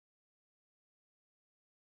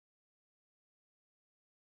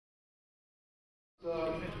Yeah,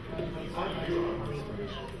 of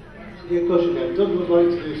course you can. Doug would like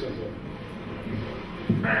to do something.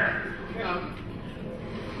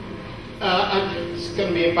 It's going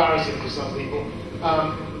to be embarrassing for some people.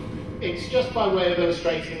 It's just by way of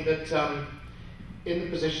illustrating that in the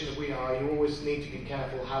position that we are, you always need to be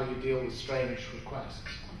careful how you deal with strange requests.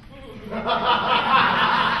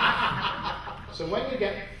 So when you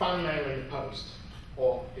get fan mail in the post,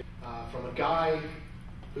 or from a guy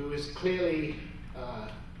who is clearly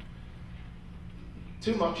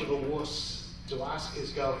too much of a wuss to ask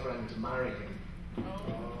his girlfriend to marry him,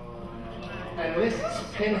 and lists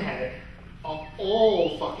Pinhead of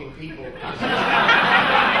all fucking people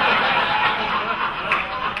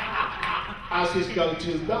as his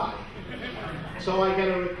go-to guy. So I get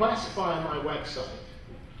a request via my website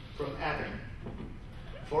from Evan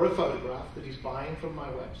for a photograph that he's buying from my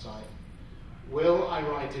website. Will I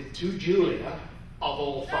write it to Julia, of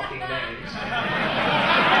all fucking names,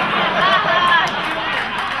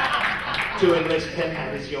 to enlist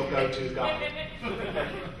Pinhead as your go-to guy?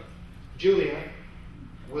 Julia,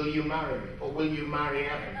 will you marry me? Or will you marry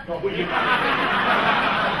Evan? Not will you marry me?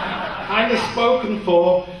 Kind of spoken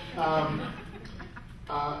for,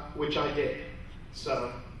 which I did.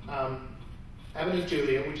 So, Evan and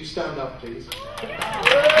Julia, would you stand up, please?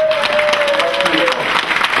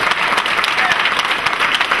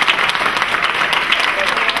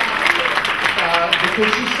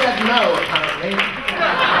 Because she said no, apparently.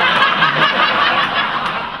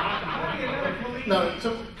 No,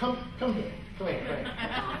 so come here. Come here.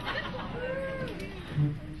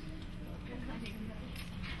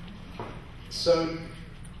 So,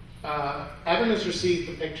 Evan has received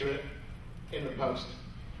the picture in the post,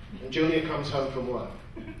 and Julia comes home from work.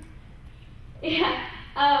 Yeah,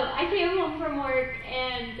 I came home from work,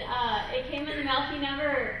 and it came in the mail. He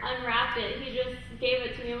never unwrapped it. He just gave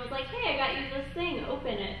it to me and was like, "Hey, I got you this thing.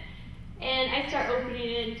 Open it." And I start opening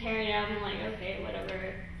it and tearing it out. And I'm like, "Okay,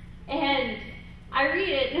 whatever." And I read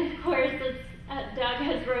it, and of course, Doug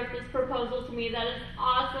has wrote this proposal to me that is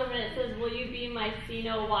awesome, and it says, "Will you be my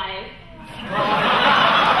Sino wife?"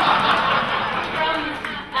 From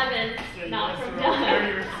Evan, not from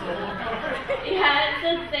Doug. Yeah, it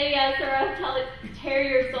says, "Say yes or I'll tear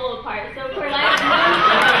your soul apart." So for like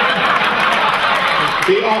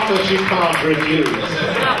the offer she can't refuse.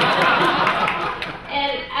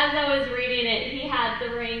 And as I was reading it, he had the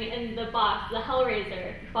ring in the box, the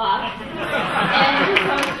Hellraiser box, and he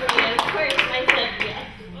proposed to me, and of course I said yes.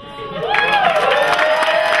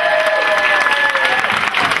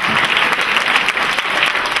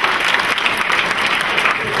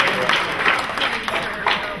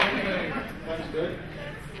 That's good.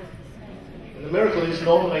 And the miracle is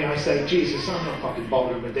normally I say, "Jesus, I'm not fucking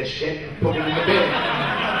bothering with this shit," and put it in the bin.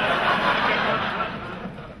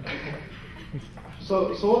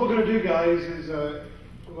 So what we're going to do, guys, is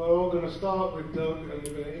we're all going to start with Doug, and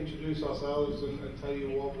we're going to introduce ourselves and tell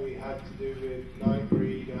you what we had to do with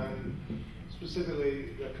Nightbreed and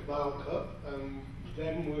specifically the Cabal Cup. And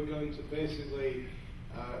then we're going to basically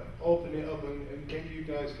open it up and get you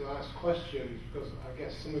guys to ask questions, because I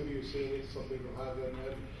guess some of you have seen it, some people haven't.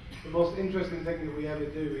 And the most interesting thing that we ever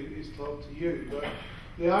do is talk to you. But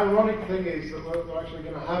the ironic thing is that we're actually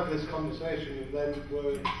going to have this conversation, and then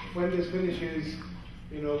when this finishes,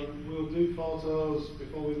 you know, we'll do photos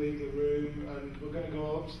before we leave the room, and we're going to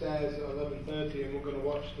go upstairs at 11:30 and we're going to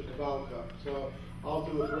watch the Cabal Cup. So I'll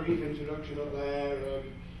do a brief introduction up there, and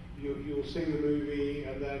you'll see the movie,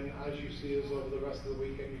 and then as you see us over the rest of the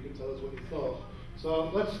weekend, you can tell us what you thought. So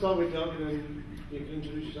let's start with Doug, and then you can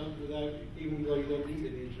introduce yourself without, even though you don't need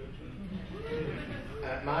any introduction.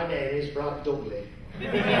 My name is Brad Dudley.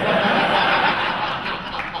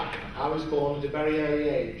 I was born at a very early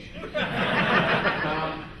age. And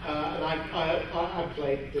I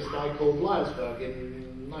played this guy called Lyresberg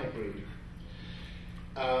in Nightbreed,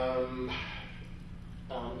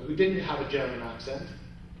 who didn't have a German accent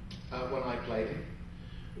when I played him,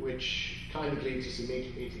 which kind of leads us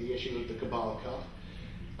immediately to the issue of the Cabal Cup.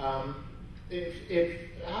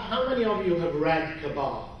 How many of you have read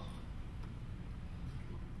Cabal?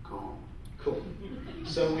 Cool.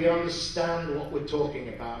 So we understand what we're talking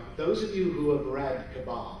about. Those of you who have read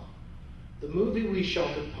Cabal, the movie we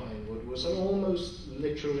shot at Pinewood was an almost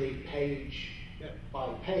literally page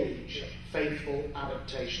by page faithful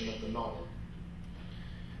adaptation of the novel.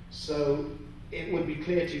 So it would be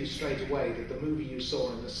clear to you straight away that the movie you saw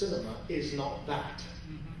in the cinema is not that.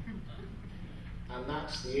 And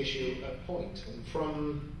that's the issue at point.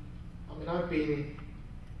 And I've been,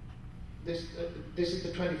 this is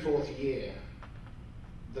the 24th year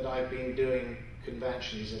that I've been doing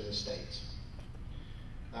conventions in the States.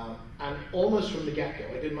 And almost from the get-go,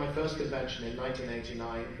 I did my first convention in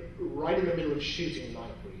 1989, right in the middle of shooting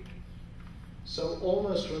Nightbreed. So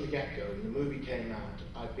almost from the get-go, when the movie came out,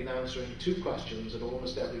 I've been answering two questions at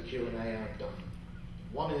almost every Q&A I've done.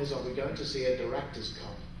 One is, are we going to see a director's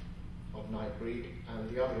cut of Nightbreed? And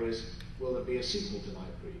the other is, will there be a sequel to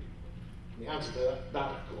Nightbreed? And the answer to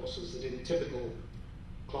that, of course, is that in typical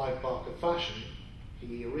Clive Barker fashion,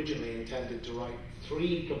 he originally intended to write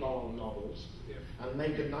 3 Cabal novels and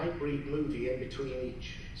make a Nightbreed movie in between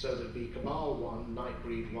each. So there'd be Cabal 1,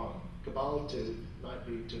 Nightbreed 1, Cabal 2,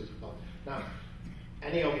 Nightbreed 2, Cabal. Now,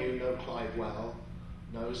 any of you who know Clive well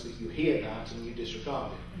knows that you hear that and you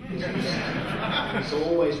disregard it. He's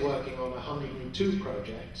always working on 102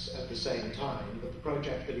 projects at the same time, but the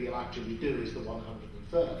project that he'll actually do is the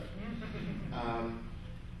 103rd.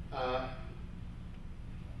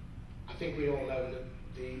 I think we all know that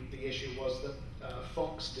the issue was that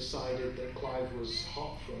Fox decided that Clive was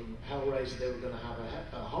hot from Hellraiser. They were going to have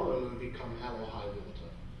a horror movie come hell or high water.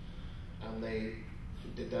 And they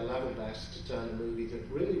did their level best to turn a movie that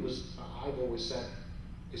really was, I've always said,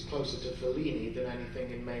 is closer to Fellini than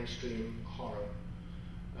anything in mainstream horror.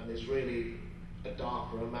 And is really a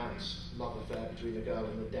dark romance, love affair between a girl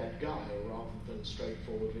and a dead guy, rather than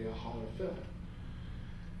straightforwardly a horror film.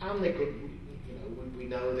 And they couldn't, we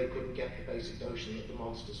know they couldn't get the basic notion that the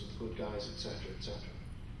monsters were the good guys, etc., etc.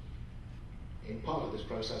 In part of this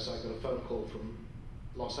process, I got a phone call from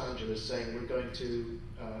Los Angeles saying, we're going to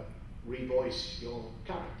revoice your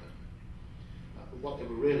character. What they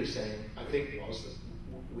were really saying, I think, was that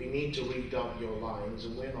we need to redub your lines,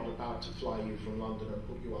 and we're not about to fly you from London and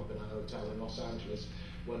put you up in a hotel in Los Angeles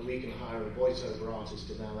when we can hire a voiceover artist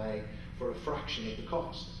in LA for a fraction of the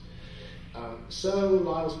cost. So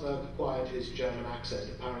Lylesberg acquired his German accent,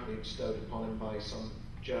 apparently bestowed upon him by some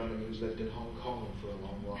German who's lived in Hong Kong for a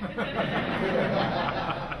long while.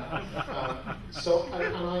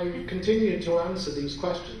 And I continued to answer these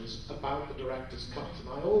questions about the director's cut, and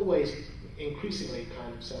I always increasingly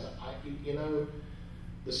kind of said,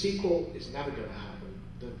 the sequel is never going to happen.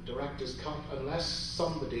 The director's cut, unless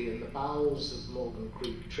somebody in the bowels of Morgan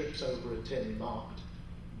Creek trips over a tin marked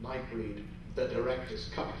Nightbreed, the director's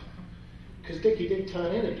cut. Because Dickie did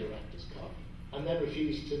turn in a director's cut and then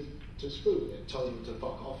refused to screw with it, told him to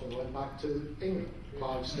fuck off and went back to England.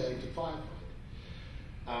 Clive stayed to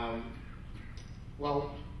firefight.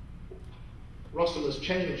 Well, Russell has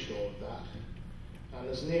changed all of that, and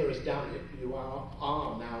as near as damn it, you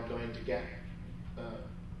are now going to get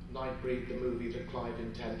Nightbreed, the movie that Clive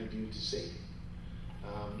intended you to see.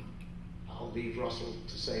 I'll leave Russell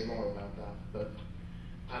to say more about that, but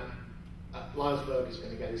Lylesberg is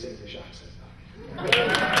going to get his English accent back.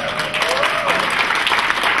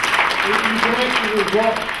 You can actually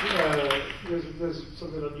watch, there's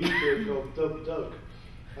something on YouTube called Dub Doug,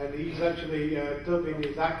 and he's actually dubbing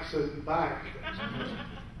his accent back.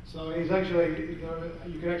 So he's actually,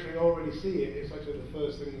 you can actually already see it. It's actually the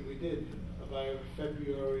first thing that we did about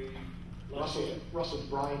February last year. Russell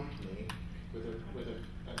bribed me with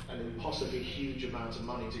an impossibly huge amount of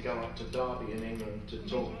money to go up to Derby in England to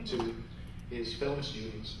talk to his film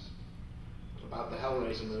students about the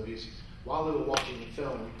Hellraiser movies. While they were watching the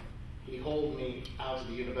film, he hauled me out of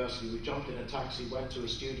the university. We jumped in a taxi, went to a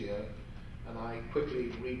studio, and I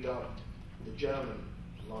quickly redubbed the German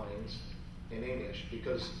lines in English,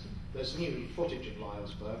 because there's new footage of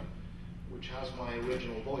Lylesberg which has my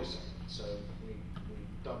original voice on it. So we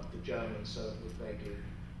dubbed the German so it would vaguely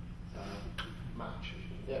match.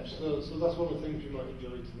 Yeah, so that's one of the things you might enjoy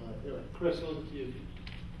tonight. Anyway, Chris, over to you.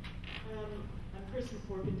 I'm Chris from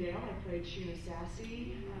Porkendale. I played Shuna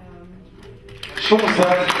Sassy. Shuna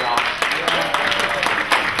Sassy,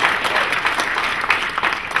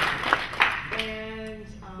 And,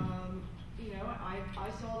 I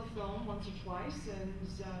saw the film once or twice, and,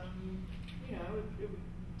 it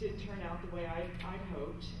didn't turn out the way I'd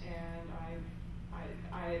hoped, and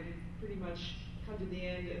I pretty much come to the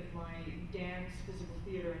end of my dance, physical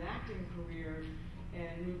theater, and acting career,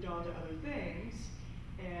 and moved on to other things,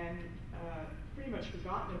 and pretty much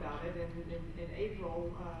forgotten about it. And in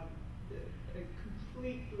April, a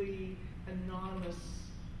completely anonymous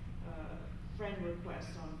friend request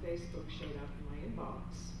on Facebook showed up in my inbox,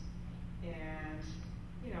 and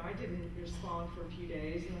I didn't respond for a few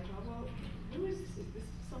days, and I thought, well, who is this? Is this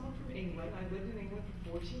someone from England? I've lived in England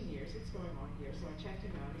for 14 years. What's going on here? So I checked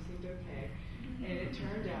him out. He seemed okay. And it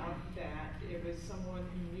turned out that it was someone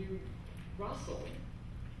who knew Russell,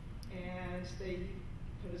 and they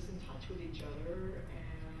put us in touch with each other,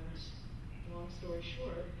 and long story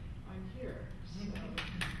short, I'm here. So.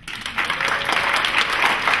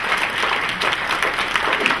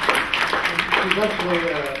 He's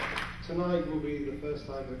actually, tonight will be the first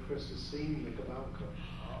time that Chris has seen the Cabal Cup.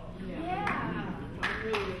 Yeah. I'm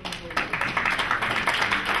really looking forward to it.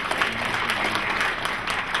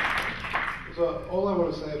 So all I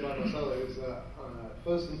want to say about myself is that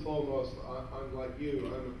first and foremost, I'm like you,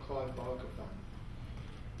 I'm a Clive Barker fan.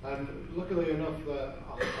 And luckily enough that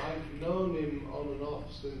I've known him on and off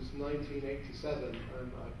since 1987,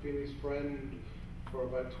 and I've been his friend for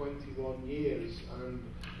about 21 years. And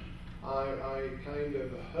I kind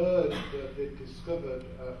of heard that they discovered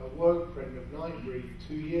a work print of Nightbreed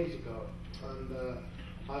 2 years ago. And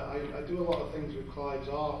I do a lot of things with Clive's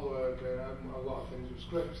artwork and a lot of things with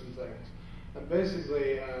scripts and things. And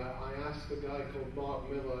basically, I asked a guy called Mark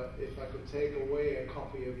Miller if I could take away a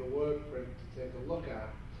copy of the work print to take a look at.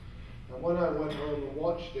 And when I went home and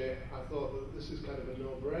watched it, I thought that this is kind of a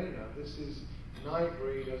no-brainer. This is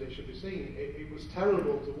Nightbreed as it should be seen. It was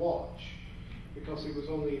terrible to watch because it was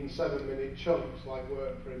only in 7-minute chunks like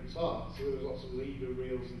work prints are. So there was lots of leader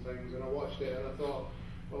reels and things. And I watched it and I thought,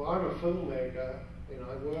 well, I'm a filmmaker.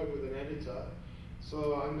 I work with an editor.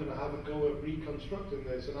 So I'm going to have a go at reconstructing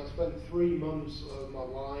this. And I spent 3 months of my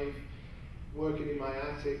life working in my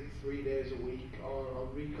attic 3 days a week on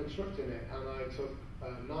reconstructing it. And I took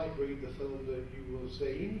Nightbreed, the film that you will have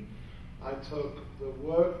seen. I took the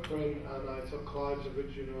work print and I took Clive's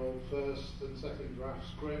original first and second draft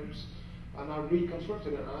scripts and I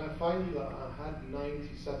reconstructed it. And I find that I had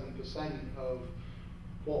 97% of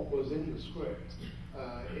what was in the script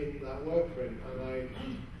in that work print, and I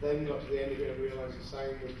then got to the end of it and realised the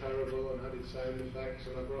sound was terrible and added sound effects,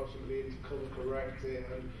 and I brought somebody in to colour correct it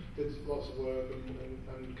and did lots of work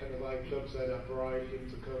and kind of like Doug said, I bribed him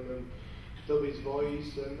to come and dub his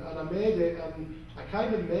voice and I made it, and I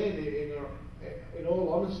kind of made it in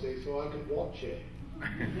all honesty so I could watch it.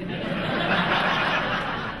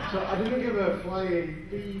 So I didn't give a flying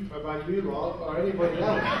beep about you lot or anybody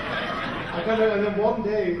else. And then one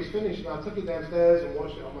day it was finished and I took it downstairs and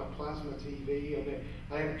watched it on my plasma TV, and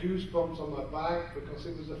I had goosebumps on my back because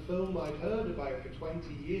it was a film I'd heard about for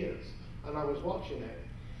 20 years and I was watching it.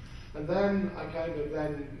 And then I kind of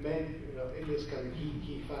then made, in this kind of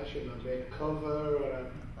geeky fashion, I made a cover and I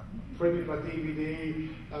printed my DVD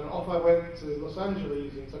and off I went to Los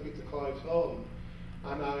Angeles and took it to Clive's home.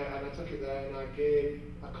 And I took it there and I gave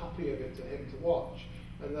a copy of it to him to watch.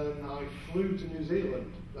 And then I flew to New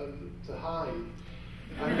Zealand to hide.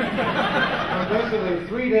 And basically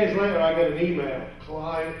 3 days later I get an email.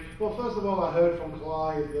 Clive, well first of all I heard from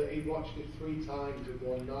Clive that he watched it 3 times in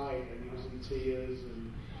one night and he was in tears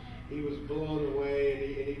and he was blown away and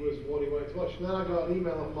he was what he wanted to watch. And then I got an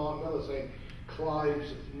email of Mark Miller saying,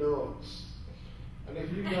 Clive's notes. And if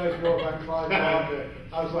you guys know about Clive Barker,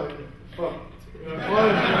 I was like, fuck.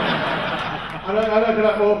 And I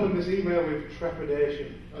opened this email with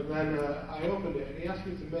trepidation, and then I opened it, and he asked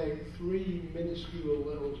me to make 3 minuscule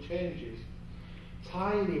little changes,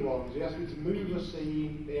 tiny ones. He asked me to move a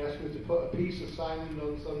scene, he asked me to put a piece of sound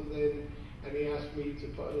on something, and he asked me to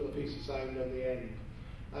put another piece of sound on the end.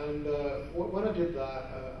 And when I did that,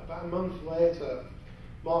 about a month later,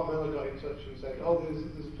 Mark Miller got in touch and said, oh, there's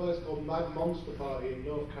a place called Mad Monster Party in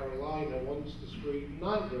North Carolina wants to screen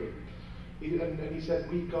Nightbreed. And he said,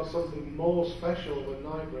 we've got something more special than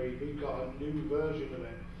Nightbreed, we've got a new version of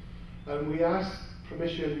it. And we asked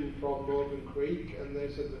permission from Morgan Creek, and they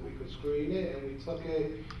said that we could screen it, and we took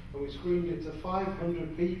it, and we screened it to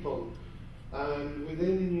 500 people. And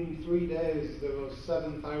within 3 days, there were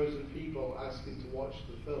 7,000 people asking to watch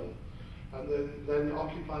the film. And then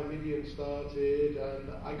Occupy Midian started, and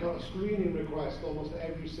I got a screening request almost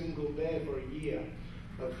every single day for a year.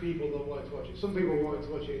 Of people that wanted to watch it. Some people wanted to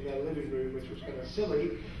watch it in their living room, which was kind of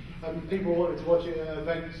silly, and people wanted to watch it at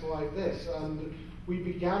events like this. And we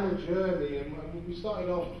began a journey, and we started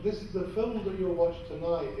off. The film that you'll watch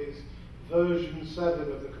tonight is version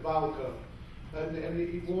 7 of the Cabal Code, and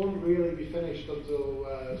it won't really be finished until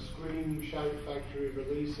Scream Shout Factory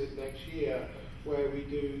release it next year, where we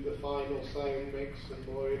do the final sound mix and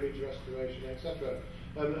more image restoration, etc.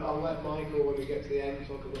 And I'll let Michael, when we get to the end,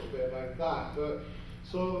 talk a little bit about that. But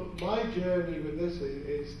so my journey with this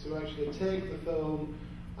is to actually take the film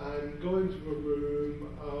and go into a room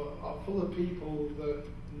full of people that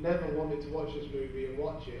never wanted to watch this movie and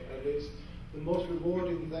watch it. And it's the most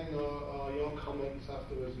rewarding thing are your comments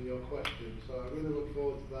afterwards and your questions. So I really look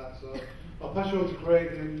forward to that. So I'll pass you on to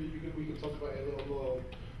Craig, and we can talk about it a little more,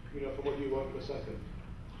 from what you want in a second.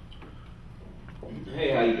 Hey,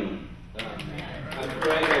 how you doing? I'm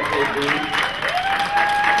Craig. I play Boone.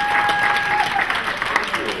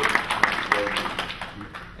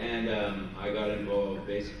 And I got involved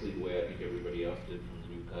basically the way I think everybody else did from the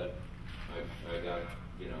new cut. I got,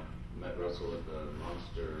 met Russell at the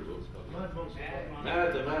Monster, what was it called? Mad Monster.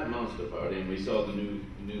 The Mad Monster party, and we saw the new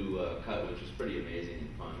cut, which was pretty amazing and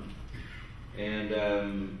fun. And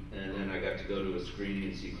then I got to go to a screening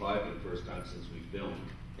and see Clive for the first time since we filmed,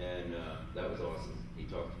 and that was awesome. He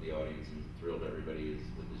talked to the audience and thrilled everybody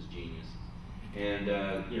with his genius. And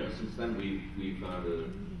since then we've gone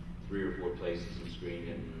to 3 or 4 places and screened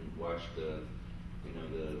and watched the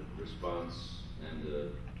response and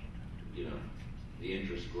the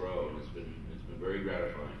interest grow, and it's been very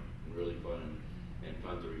gratifying and really fun and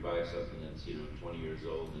fun to revive something that's 20 years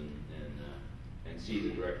old and see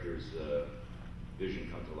the director's vision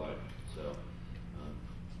come to life. So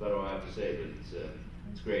that's about all I have to say, but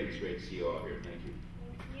it's great. It's great to see you all here. Thank you.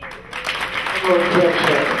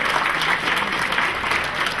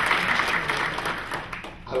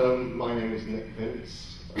 Hello, my name is Nick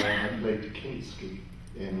Vince. I played Kinski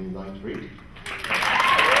in Nightbreed.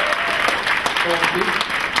 Thank you.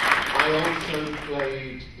 I also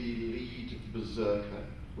played the lead berserker,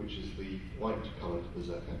 which is the white-coloured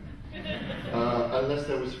berserker, unless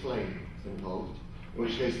there was flame involved, in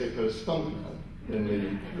which case they put a stuntman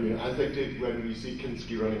in the, as they did when you see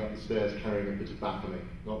Kinski running up the stairs carrying a bit of bacony,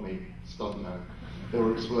 not me, stuntman. There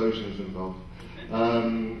were explosions involved.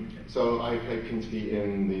 So I played Kinski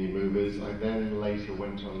in the movies. I then later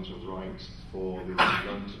went on to write for the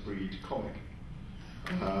Nightbreed comic.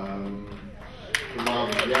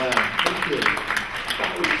 Yeah, thank you.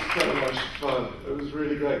 That was so much fun. It was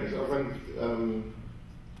really great. I went,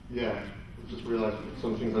 I just realised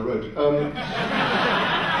some things I wrote.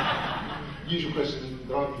 Usual question,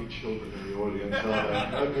 there aren't any children in the audience, are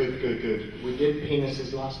there? Oh, good. We did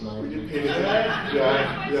penises last night. We did penises. Yeah.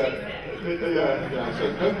 So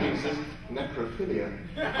no penises, necrophilia.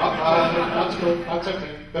 That's good. That's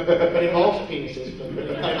okay. It involves penises, but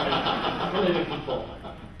only different form.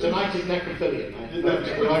 Tonight is necrophilia night.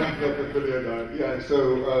 Tonight is necrophilia night. Yeah. So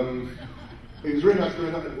it was really nice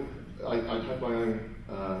doing that. I had my own.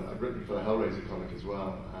 I'd written for the Hellraiser comic as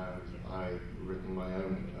well, and I'd written my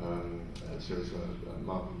own series of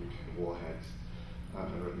Marvel UK Warheads.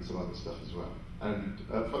 I've written some other stuff as well. And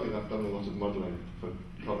funny enough, I've done a lot of modelling for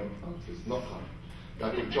comic artists, not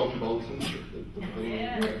like a guy called John Bolton.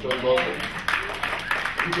 John Bolton.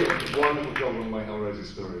 He did a wonderful job on my Hellraiser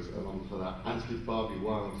stories, a model for that. As did Barbie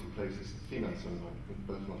Wild, who plays this female sunlight,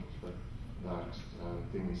 both models for that.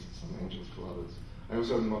 Things, some angels for others. I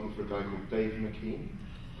also modelled for a guy called Dave McKean.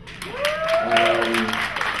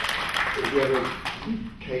 We had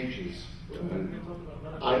cages.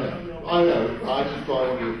 I know. I just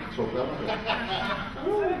wanted to talk about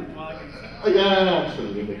it. Yeah,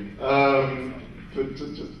 absolutely. But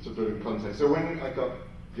just to put in context. So when I got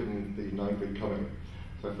given the Nightbreed comic,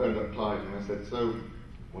 so I phoned up Clive and I said, so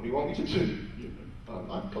what do you want me to do?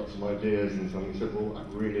 I've got some ideas and something. He said, well,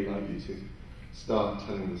 I'd really like you to start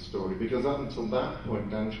telling the story, because up until that point,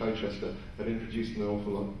 Dan Chichester had introduced an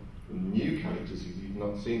awful lot of new characters who you'd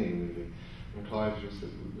not seen in the movie. And Clive just said,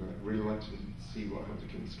 I'd really like to see what happened to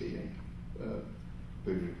Kinski and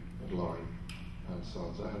Boone and Laurie and so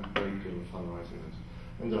on. So I had a great deal of fun writing it.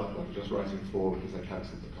 Ended up just writing 4 because I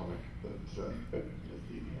cancelled the comic, but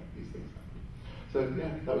these things happen. So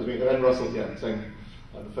yeah, that was me. And then Russell, same.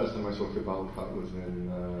 The first time I saw Cabal cut was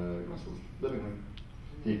in Russell's living room.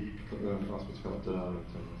 He asked me to come up to Ireland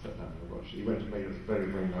and I sat down and watched. He went and made us a very,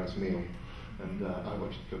 very nice meal, and I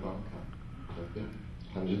watched Cabal cut. So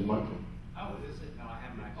handed you the microphone. Oh, is it? No, I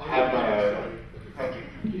have my. Thank you.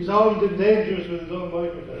 He's armed and dangerous with his own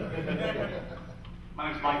microphone.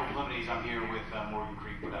 My name's Michael Clemens. I'm here with Morgan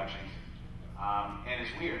Creek Productions. And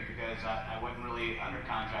it's weird because I wasn't really under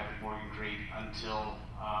contract with Morgan Creek until,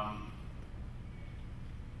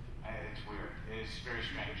 it's weird. It's very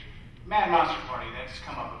strange. Mad Monster Party, that's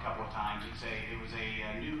come up a couple of times. It was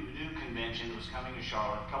a new convention that was coming to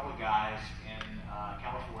Charlotte. A couple of guys in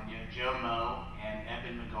California, Joe Moe and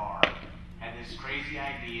Eben McGar, had this crazy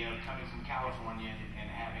idea of coming from California and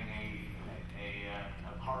having a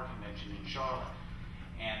horror convention in Charlotte.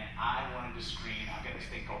 And I wanted to screen, I've got this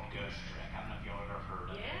thing called Ghost Trek. I don't know if y'all have ever heard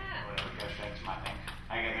of it. Yeah. Whatever, Ghost Trek's my thing.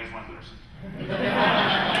 There's one person. And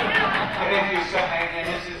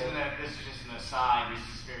this is just an aside, this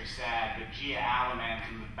is very sad, but Gia Alaman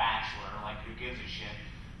from The Bachelor, like who gives a shit,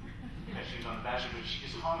 because she was on The Bachelor, but she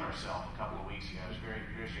just hung herself a couple of weeks ago. It was very,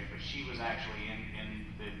 very strange. But she was actually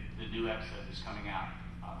in the new episode that's coming out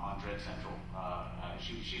on Dread Central.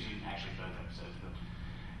 She's in actually both episodes. But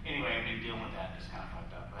anyway, I've been dealing with that. It's kind of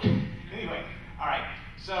fucked up. But anyway, all right.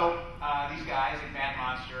 So these guys at Mad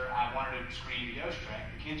Monster, I wanted to screen Ghost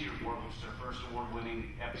Trek. The Kinsey Report, which was their first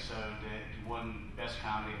award-winning episode that won Best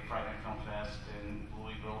Comedy at Friday Night Film Fest in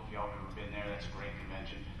Louisville. If y'all have ever been there, that's a great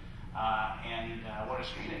convention. What a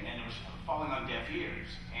screen it, and it was falling on deaf ears.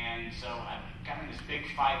 And so I got in this big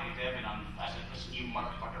fight with Evan. I said, listen, you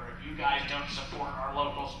motherfucker, if you guys don't support our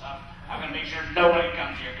local stuff, I'm going to make sure nobody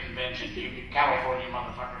comes to your convention, you California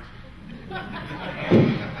motherfuckers.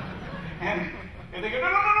 and they go,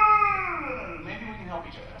 no, maybe we can help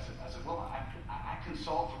each other. I said, well, I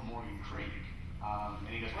consult for Morgan Creek. And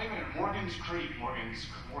he goes, wait a minute, Morgan's Creek.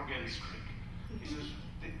 He says,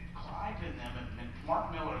 Clive and them, and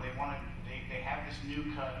Mark Miller, they have this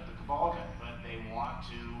new cut of the Cabal cut, but they want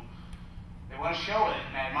to show it at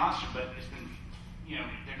Mad Monster, but it's been,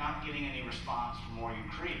 they're not getting any response from Morgan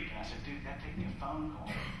Creek. And I said, dude, that'd take me a phone call.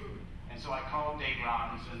 And so I called Dave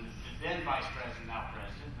Robinson, the then vice president, now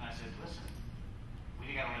president, and I said, listen,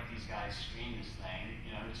 we got to let these guys screen this thing.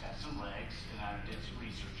 It's got some legs, and I did some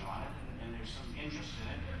research on it, and there's some interest in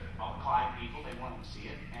it. All the Clive people, they wanted to see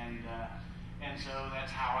it, and so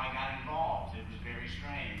that's how I got involved. It was very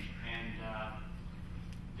strange, and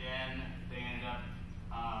then they ended up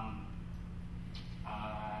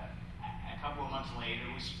a couple of months later.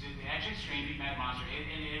 They actually streamed Mad Monster,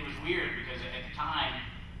 and it was weird because at the time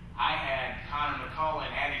I had Connor McCullough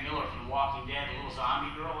and Addie Miller from The Walking Dead, a little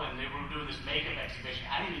zombie girl, and they were doing this makeup exhibition.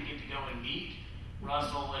 I didn't even get to go and meet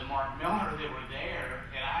Russell and Mark Miller that were there,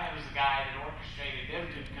 and I was the guy that orchestrated them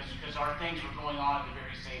because our things were going on at the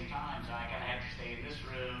very same time. So I kind of had to stay in this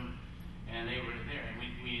room, and they were there, and we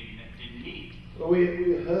didn't meet. Well, we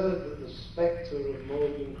heard that the spectre of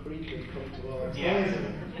Morgan Creek had come to our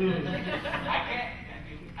town.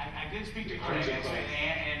 I did speak to Craig,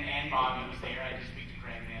 and Bobby was there. I did speak to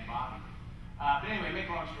Craig and Bobby. But anyway, make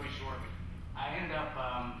a long story short, I ended up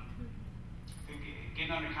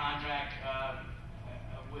getting under contract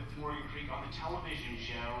with Morgan Creek on the television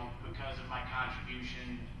show because of my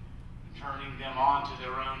contribution turning them on to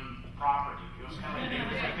their own property. It was kind of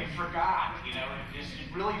like they forgot, and just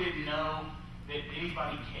really didn't know that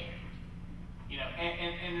anybody cared.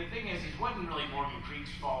 And the thing is, it wasn't really Morgan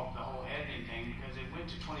Creek's fault, the whole editing thing, because it went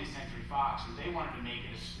to 20th Century Fox, and they wanted to make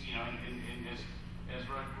it, as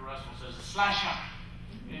Russell says, a slasher.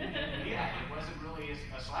 Yeah, it wasn't really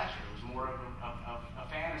a slasher. It was more of a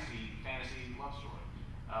fantasy love story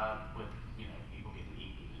with people getting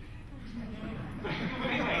eaten. But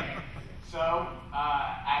anyway, so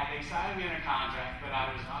they signed me under contract, but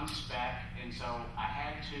I was on spec, and so I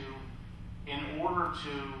had to, in order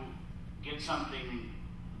to get something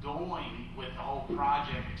going with the whole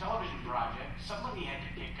project, the television project, somebody had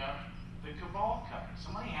to pick up the Cabal cut.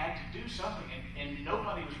 Somebody had to do something, and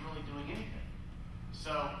nobody was really doing anything.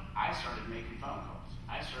 So I started making phone calls.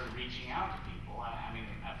 I started reaching out to people. I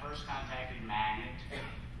first contacted Magnet,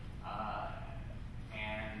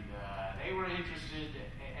 and they were interested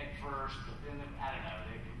at first, but then, I don't know,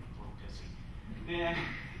 they were a little pissy.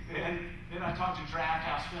 Then I talked to Draft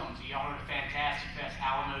House Films. Y'all heard of Fantastic Fest,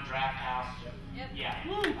 Alamo Draft House? Yep. Yeah.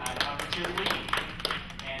 I talked to Tim Lee,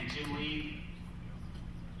 and Tim Lee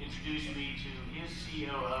introduced me to his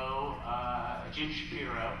COO, Jim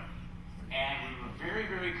Shapiro, and we were very,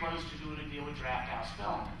 very close to doing a deal with Draft House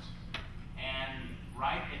Films. And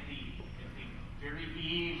right at the very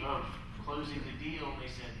eve of closing the deal, they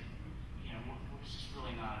said, we're just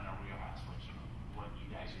really not in our wheelhouse what you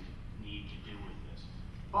guys need to do with this.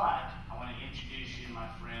 But I want to introduce you to my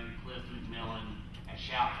friend Cliff McMillan at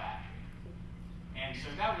Shout Factory. And so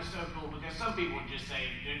that was so cool because some people would just say,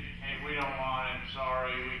 hey, we don't want it,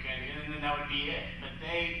 sorry, we can't, and then that would be it. But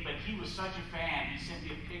he was such a fan, he sent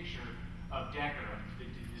me a picture of Decker,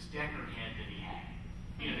 this Decker head that he had.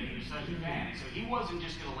 That he was such a fan. And so he wasn't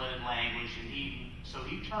just going to let it languish, so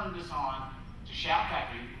he turned us on to Shout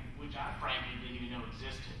Factory, which I frankly didn't even know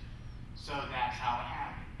existed. So that's how it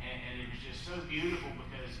happened. And it was just so beautiful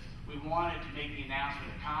because we wanted to make the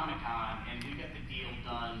announcement at Comic-Con, and we got the deal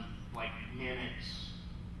done like minutes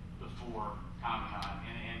before Comic-Con.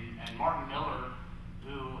 And Martin Miller,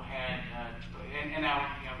 who had, and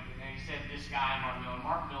he said this guy,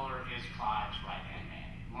 Mark Miller is Clive's right-hand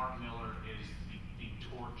man. Mark Miller is the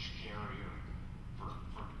torch carrier for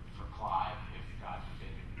Clive, if God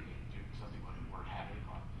forbid something were happening to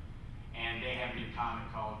Clive. And they have a new comic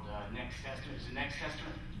called Next Testament. Is it Next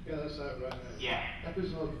Testament? Yeah, that's out right now. Yeah.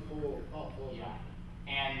 Episode 4, part 4. Yeah.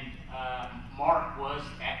 And Mark was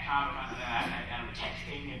at Comic-Con, and I'm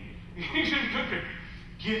texting, and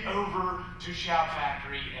get over to Shout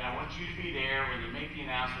Factory, and I want you to be there when they make the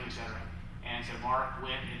announcement, etc. And so Mark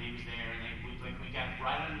went, and he was there, and we got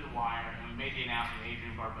right under the wire, and we made the announcement.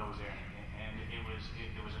 Adrian Barbeau was there, and there was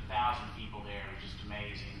 1,000 people there. It was just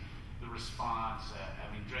amazing. The response,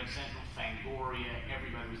 Dread Central, Fangoria,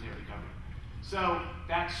 everybody was there to cover it. So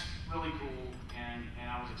that's really cool, and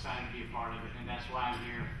I was excited to be be a part of it, and that's why I'm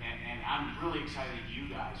here. And I'm really excited that you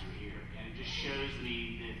guys are here. And it just shows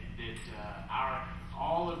me that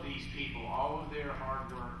all of these people, all of their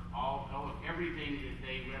hard work, all of everything that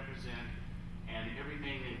they represent, and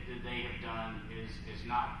everything that they have done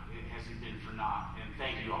hasn't been for naught. And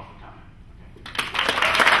thank you all for coming.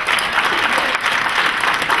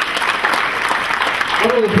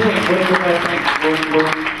 One of the things, when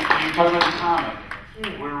you talk about the comic,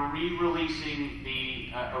 We're re-releasing the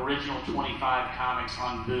original 25 comics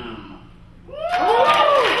on Boom.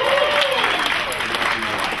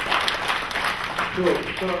 Cool.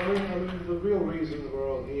 So, I mean, the real reason that we're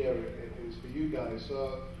all here is for you guys.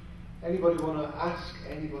 So, anybody want to ask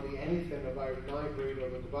anybody anything about Nightbreed or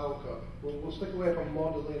the Cabal Cup? We'll stick away from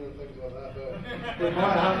modelling and things like that, but it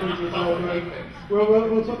might happen to talk.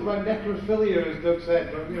 We'll talk about necrophilia, as Doug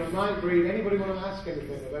said, but, Nightbreed, anybody want to ask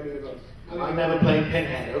anything of any of us? I'm never playing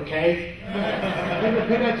Pinhead, okay?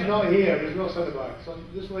 Pinhead's not here, there's no centre back. So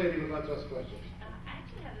this lady would like to ask a question. I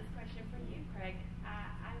actually have this question for you, Craig.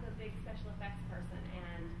 I'm a big special effects person,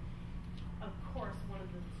 and of course, one of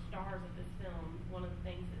the stars of this film, one of the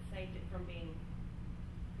things that saved it from being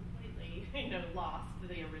completely, lost to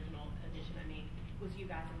the original edition, was you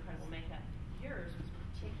guys' incredible makeup. Yours was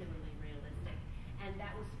particularly realistic, and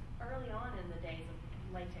that was early on in the days of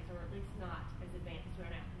latex, or at least not as advanced as we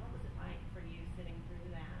are now. What was it like for you sitting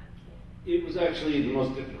through that? It was actually the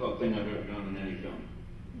most difficult thing I've ever done in any film.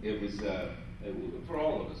 It was for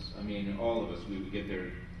all of us. I mean, all of us. We would get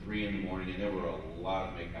there 3 in the morning, and there were a lot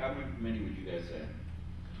of makeup. How many would you guys say?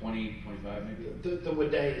 20, 25 maybe? There were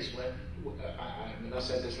days when, I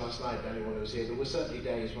said this last night to anyone who was here, there were certainly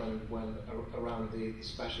days when around the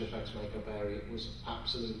special effects makeup area it was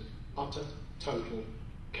absolute, utter, total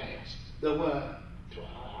chaos. There were,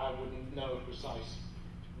 I wouldn't know a precise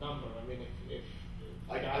number. I mean, if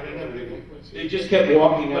I remember it. They just kept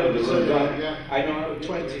walking out of the room. I know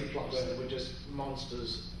 20 plus. There were just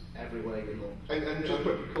monsters everywhere you look. And just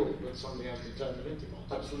pretty cool that somebody has to turn them into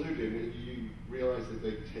monsters. Absolutely. I mean, you realise that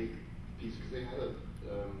they take pieces because they had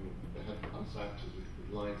us actors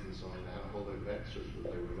with lines and so on. They had a whole load of extras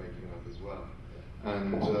that they were making up as well,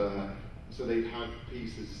 and so they had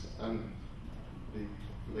pieces and the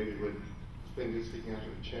lady with fingers sticking out of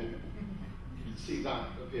her chin. You'd see that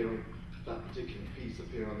appearing. That particular piece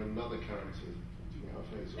appear on another character, our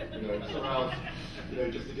face, somewhere else,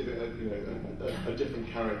 just to give it a different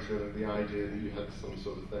character and the idea that you had some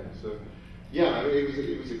sort of thing. So, yeah, I mean,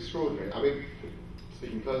 it was extraordinary. I mean,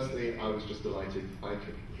 speaking personally, I was just delighted I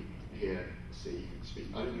could hear, see, speak.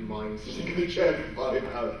 I didn't mind sitting in the chair for 5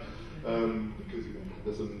 hours because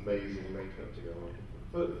there's amazing makeup to go on.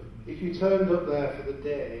 But if you turned up there for the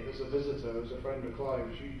day as a visitor, as a friend of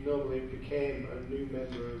Clive's, you normally became a new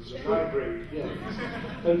member of the Nightbreed.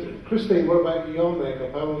 Yeah. And Christine, what about your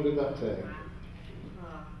makeup? How long did that take?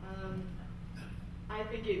 I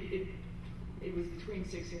think it was between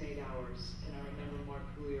 6 and 8 hours, and I remember Mark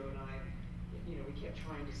Julio and I, we kept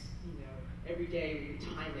trying to, every day we would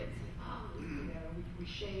time it. We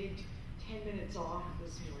shaved 10 minutes off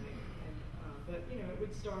this morning, and but it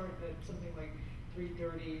would start at something like 3:30,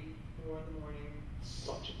 4 in the morning.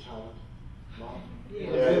 Such a talent. Mark?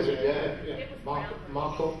 Yeah.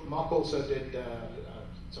 Mark also did,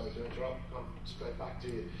 sorry to interrupt, I'll straight back to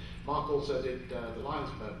you. Mark also did the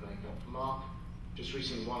Lionsberg makeup. Mark just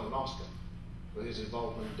recently won an Oscar for his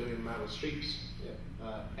involvement doing Meryl Streep's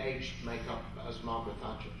aged makeup as Margaret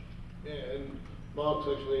Thatcher. Yeah, and Mark's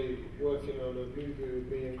actually working on a movie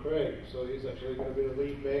with me and Craig, so he's actually going to be the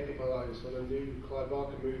lead makeup artist on a new Clive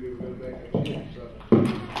Barker movie we're going to make next year. So,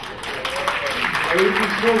 he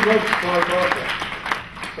still loves Clive Barker.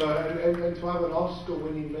 So, and to have an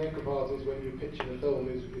Oscar-winning makeup artist when you're pitching a film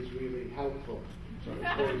is really helpful.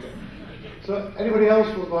 So, anybody else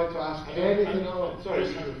would like to ask anything else? Sorry,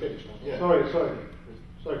 Just haven't finished. Yeah. Sorry,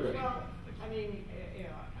 Greg. Well, I mean,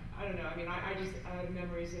 I don't know. I mean, I just have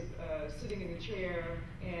memories of sitting in the chair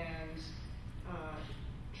and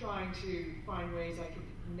trying to find ways I could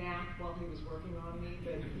nap while he was working on me.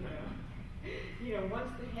 But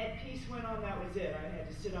once the headpiece went on, that was it. I had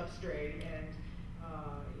to sit up straight, and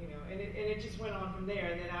and it just went on from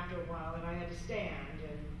there. And then after a while, then I had to stand,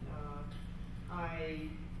 and I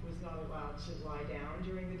was not allowed to lie down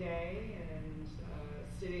during the day, and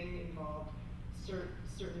sitting involved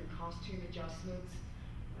certain costume adjustments.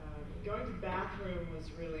 Going to the bathroom was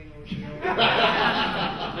really emotional.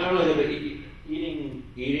 Not only that, but eating,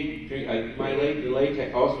 drink. The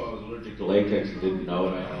latex. Also, I was allergic to latex and didn't know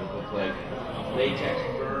it. I had a look like latex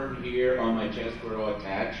burn here on my chest where it all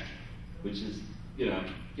attached, which is, you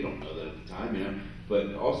don't know that at the time,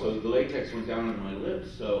 but also the latex went down on my lips,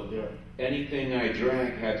 so anything I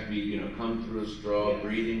drank had to be, come through a straw.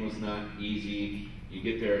 Breathing was not easy. You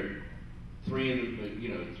get there 3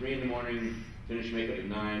 in the morning, finish makeup at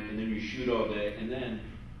 9, and then you shoot all day. And then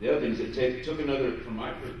the other thing is it took another, for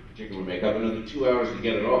my particular makeup, another 2 hours to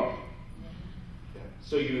get it off.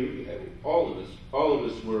 So all of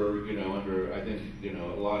us were, under, I think, a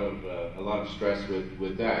lot of stress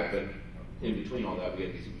with that. But in between all that, we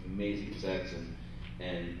had these amazing sets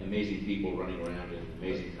and amazing people running around in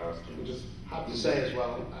amazing costumes. I just have to say as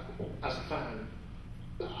well, as a fan,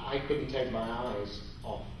 I couldn't take my eyes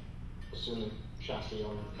off Sun Chassis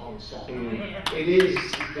on set. It is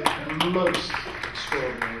the most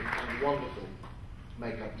extraordinary and wonderful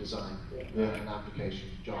makeup design and application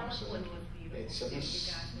job. So it's an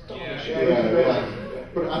astonishing.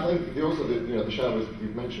 But I think the shout out,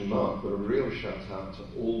 we've mentioned Mark, but a real shout out to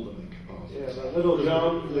all the makeup artists. Yeah, Little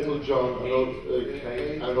John, and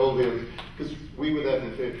Kate, and all the others, because we were there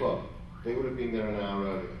from 3 o'clock. They would have been there an hour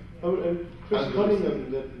earlier. Oh, and Chris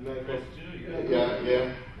Cunningham did makeup.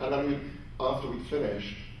 Yeah. And I mean, after we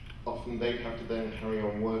finished, often they'd have to then carry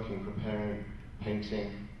on working, preparing,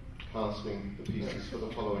 painting, casting the pieces for the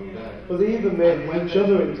following day. But they even made each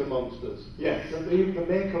other into monsters. Yes. Even the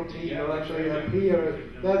makeup team are actually appear.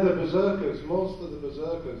 They're the berserkers. Most of the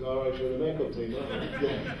berserkers are actually the makeup team, aren't they?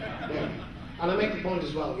 Yeah. And I make the point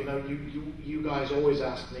as well. You guys always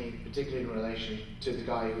ask me, particularly in relation to the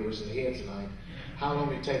guy who wasn't here tonight, how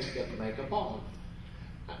long it takes to get the makeup on.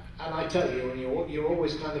 And I tell you, and you're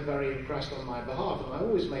always kind of very impressed on my behalf, and I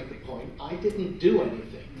always make the point, I didn't do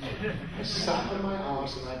anything. I sat on my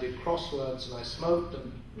arse and I did crosswords and I smoked,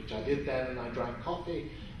 which I did then, and I drank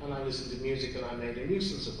coffee, and I listened to music and I made a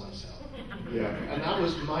nuisance of myself. Yeah. And that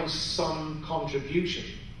was my some contribution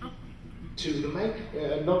to the makeup.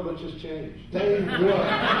 Yeah, and not much has changed. They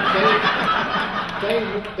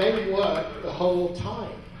work the whole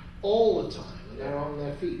time, all the time, and they're on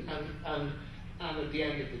their feet. And at the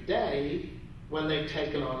end of the day, when they've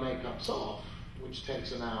taken our makeups off, which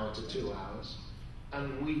takes an hour to 2 hours,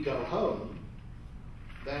 and we go home,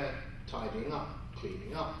 they're tidying up,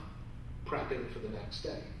 cleaning up, prepping for the next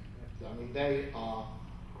day. I mean, they are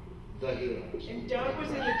the heroes. And Doug was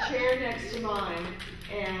in the chair next to mine,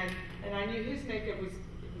 and I knew his makeup was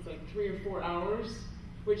like 3 or 4 hours,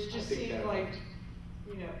 which just seemed like,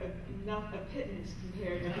 not a pittance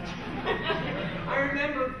compared to the I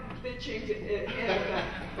remember bitching to it.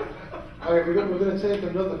 All right, we're going to take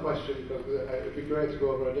another question because it'd be great to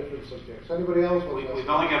go over a different subject. So anybody else want to? We've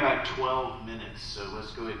only got about 12 minutes, so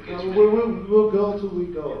let's go ahead and get we'll go till we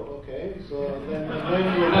go. Okay, so then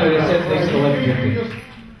we'll. You just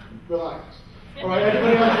relax. All right,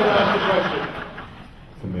 anybody else want to ask a question?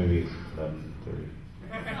 The movie's 11:30.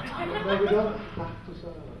 No, we don't have to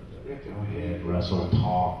say. Go ahead, Russell,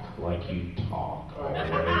 talk like you talk. All right.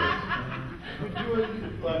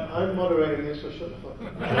 I'm moderating this, so shut the fuck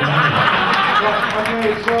up.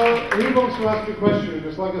 Okay, so he wants to ask a question,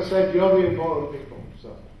 because like I said, you're the important people,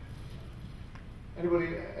 so. Anybody?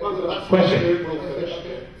 Question. We'll finish.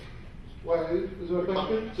 Okay. Well, is there a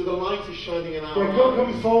question? So the light is shining in our Yeah,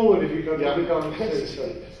 come forward if you can. Yeah. I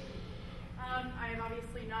have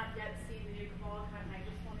obviously not yet seen the new Cabal cut, and I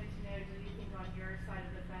just wanted to know, do you think on your side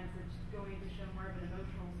of the fence it's going to show more of an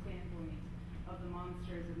emotional standpoint of the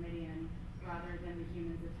monsters of Midian rather than the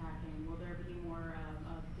humans attacking? Will there be more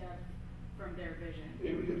of depth from their vision?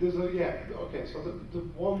 Okay, so the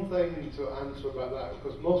one thing to answer about that,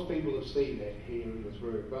 because most people have seen it here in this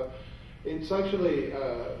room, but it's actually,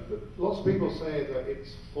 lots of people say that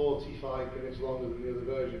it's 45 minutes longer than the other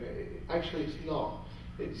version. Actually, it's not.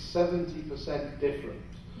 It's 70% different.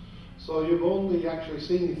 So you've only actually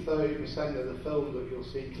seen 30% of the film that you'll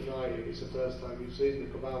see tonight if it's the first time you've seen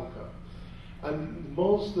the Cabal cut. And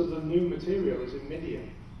most of the new material is in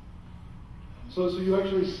Midian. So you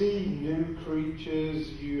actually see new creatures,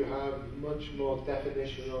 you have much more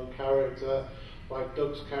definition on character, like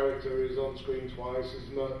Doug's character is on screen twice as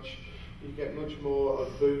much. You get much more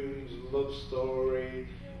of Boone's love story.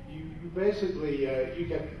 You basically, you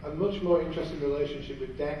get a much more interesting relationship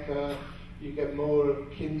with Decker. You get more of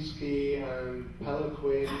Kinski and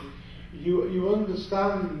Peliquin. You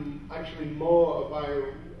understand actually more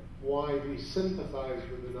about why we sympathise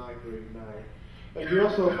with the Nightbreed now. And you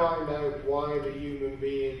also find out why the human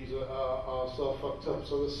beings are so fucked up.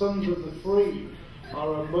 So the Sons of the Free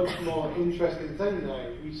are a much more interesting thing now.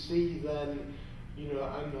 We see them,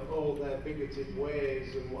 and all their bigoted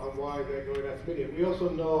ways and why they're going after Midian. We also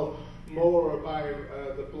know more about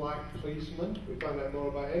the Black Policeman. We find out more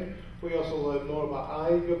about him. We also learn more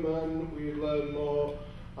about Eigerman. We learn more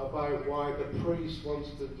about why the priest wants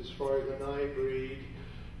to destroy the Nightbreed.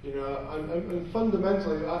 You know, and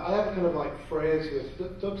fundamentally, I have a kind of like phrase for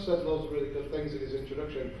this. Doug said lots of really good things in his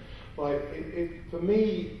introduction. Like, for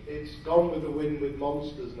me, it's Gone with the Wind with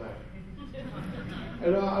monsters now.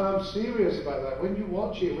 And I'm serious about that. When you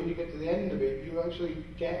watch it, when you get to the end of it, you actually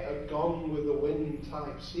get a Gone with the Wind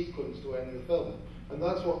type sequence to end the film. And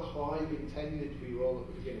that's what Clive intended for you all at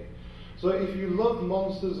the beginning. So if you love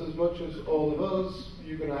monsters as much as all of us,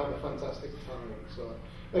 you're going to have a fantastic time. So,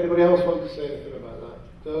 anybody else want to say anything about that?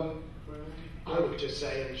 Doug? I would just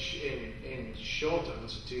say, in short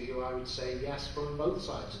answer to you, I would say yes from both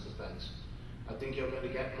sides of the fence. I think you're going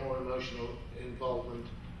to get more emotional involvement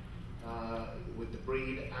with the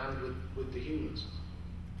breed and with the humans.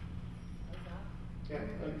 Yeah,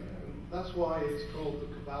 and that's why it's called the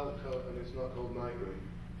Cabal cut and it's not called Nightbreed.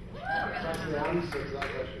 That's the answer to that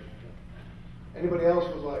question. Anybody else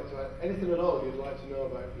would like to add anything at all you'd like to know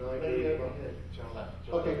about Nightbreed?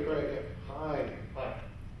 Okay, great. Yeah. Hi.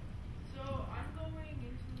 So I'm going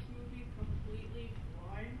into this movie completely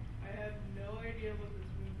blind. I have no idea what this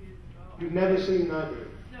movie is about. You've never seen Nightbreed?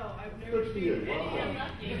 No, I've never seen you. any Wow. of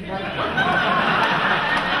that.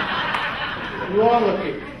 You are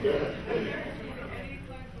lucky. Yeah. Any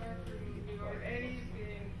Clive Barker movie or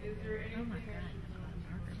anything, is there anything I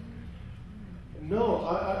should know? No,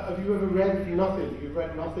 have you ever read nothing? You've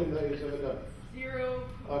read nothing that he's ever done? Zero.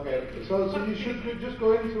 Okay, so you should just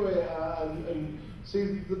go into it and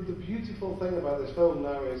see the beautiful thing about this film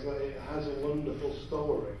now is that it has a wonderful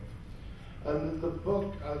story. And the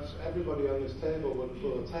book, as everybody on this table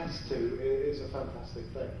will attest to, is a fantastic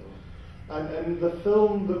thing. And the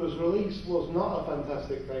film that was released was not a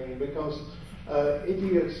fantastic thing because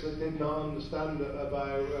idiots that did not understand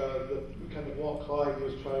about the kind of what Clive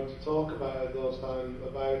was trying to talk about at those times,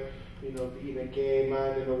 about, you know, being a gay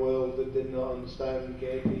man in a world that did not understand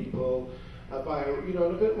gay people, about, you know,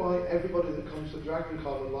 a bit like everybody that comes to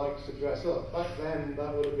DragonCon and likes to dress up. Back then,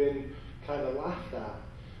 that would have been kind of laughed at.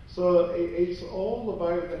 So it's all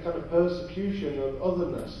about the kind of persecution of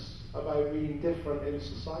otherness, about being different in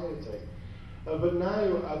society. But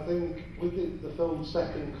now, I think, with the film's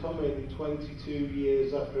Second Coming, 22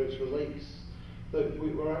 years after its release, that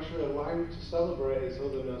we were actually allowed to celebrate its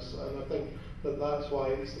otherness, and I think that that's why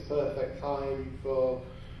it's the perfect time for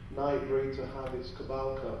Nightbreed to have its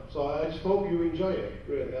Cabal cut. So I just hope you enjoy it,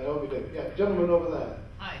 really. I hope you do. Yeah, gentleman over there.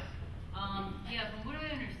 Hi. Yeah, from what I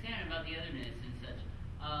understand about the otherness and such,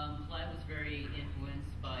 Clive was very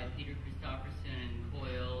influenced by Peter Christopherson and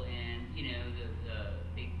Coyle and, you know, the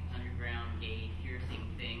big underground gay piercing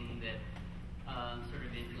thing that sort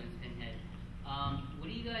of influenced Pinhead. What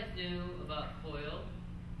do you guys do about Coyle?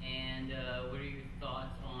 And what are your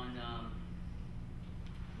thoughts on,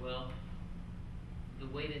 well, the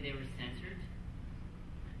way that they were censored?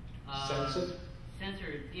 Censored?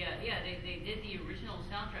 Censored, yeah. They did the original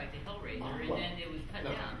soundtrack to Hellraiser, and then it was cut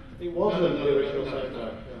down. It wasn't the original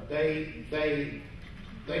soundtrack.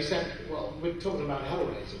 They sent, well, we're talking about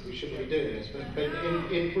Hellraiser, we shouldn't be doing this, but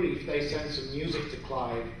in brief, they sent some music to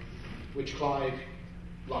Clive, which Clive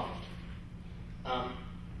loved.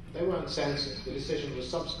 They weren't censored. The decision was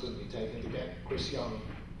subsequently taken to get Chris Young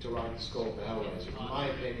to write the score for Hellraiser. In my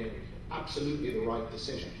opinion, absolutely the right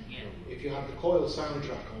decision. Yeah. If you have the Coyle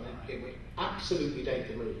soundtrack on it, it would absolutely date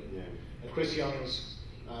the movie. Yeah. And Chris Young's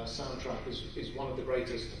soundtrack is one of the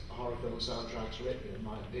greatest horror film soundtracks written, in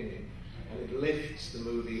my opinion. And it lifts the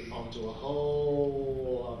movie onto a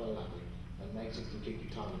whole other level and makes it completely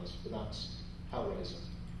timeless. But that's Hellraiser.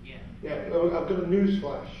 Yeah. Yeah, well, I've got a news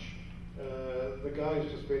flash. The guy's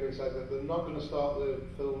just been and said that they're not going to start the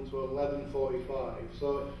film till 11:45.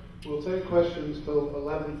 So we'll take questions till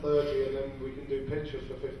 11:30 and then we can do pictures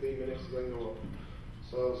for 15 minutes and then go up.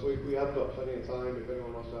 So we have got plenty of time if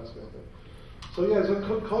anyone wants to ask anything. So yeah,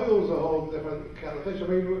 so Coyle's a whole different kind of fish. I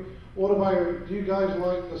mean, what about, do you guys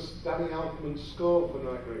like the Danny Elfman score for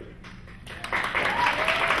Nightbreed?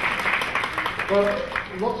 Well,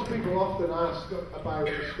 lots of people often ask about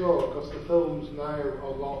the score because the film's now a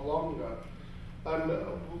lot longer. And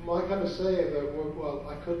I kind of say that, well,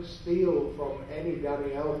 I could steal from any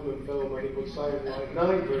Danny Elfman film and it would sound like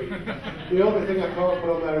Nightbreed. The only thing I can't put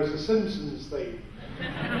on there is the Simpsons theme.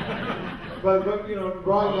 But you know,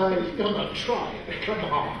 right now you're gonna try it. Come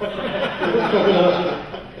on.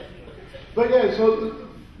 But yeah, so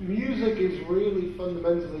music is really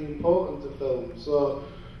fundamentally important to film. So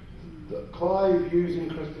Clive using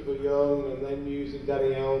Christopher Young and then using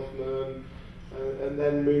Danny Elfman and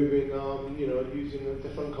then moving on, you know, using a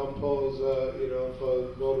different composer, you know,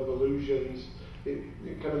 for Lord of Illusions,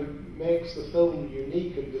 it kind of makes the film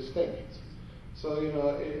unique and distinct. So, you know,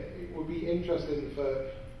 it would be interesting for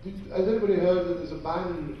Has anybody heard that there's a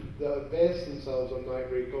band that have based themselves on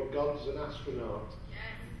Nightbreed called Gods and Astronauts?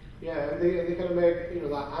 Yeah, and they kind of make, you know,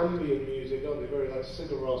 like ambient music, don't they? Very like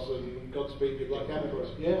Sigur Rós and Godspeed You Black Emperor.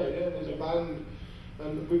 Yeah, there's a band,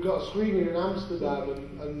 and we've got a screening in Amsterdam,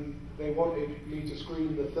 and they wanted me to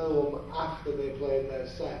screen the film after they played their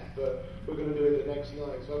set, but we're going to do it the next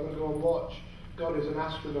night. So I'm going to go and watch God is an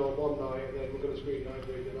Astronaut one night, and then we're going to screen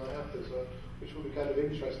Nightbreed the night after, so which will be kind of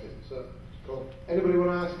interesting. So, cool. Anybody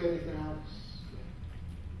want to ask anything else?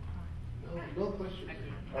 No questions.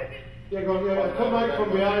 Yeah, go on. Yeah, come back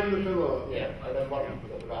from behind the pillow. Yeah, and then one at the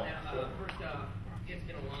back. First off, it's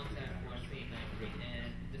been a long time since I've seen Nightbreed,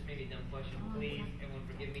 and this may be a dumb question. Please, everyone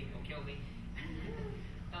forgive me, don't kill me.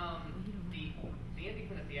 The ending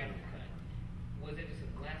from the theatrical cut, was it just a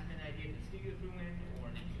last minute idea that the studio threw in, or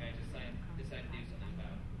did you guys decide to do something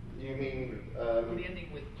about it? You mean The ending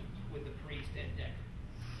with the priest and Decker.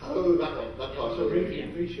 Oh, that one. That part. So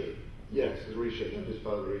reshoot. Yes, it's a reshoot. That is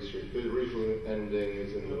part of the reshoot. The original ending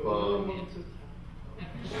is in the bar.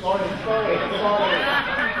 Sorry.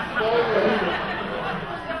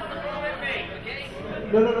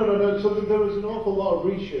 No. So there was an awful lot of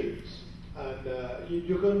reshoots, and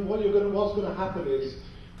what's going to happen is,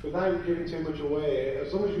 without giving too much away,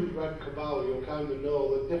 as long as you've read Cabal, you'll kind of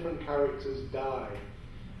know that different characters die,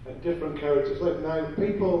 and different characters live. Now,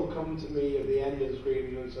 people come to me at the end of the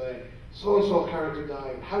screening and say, so-and-so character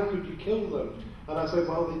died, how could you kill them? And I say,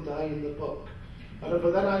 well, they die in the book.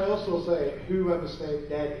 But then I also say, whoever stayed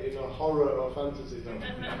dead in a horror or fantasy film.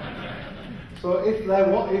 So if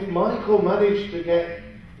Michael managed to get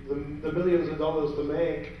the millions of dollars to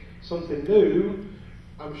make something new,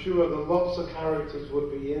 I'm sure that lots of characters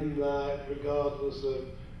would be in there regardless of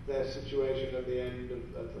their situation at the end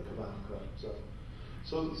of the Cabal Club.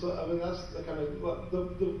 So I mean that's the kind of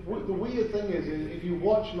the weird thing is if you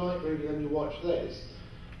watch Nightbreed and then you watch this,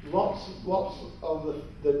 lots of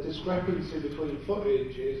the discrepancy between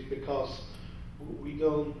footage is because we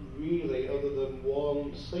don't really, other than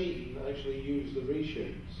one scene, actually use the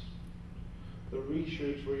reshoots. The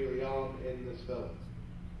reshoots really aren't in this film.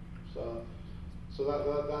 So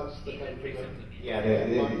that's the kind of thing.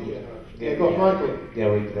 Michael.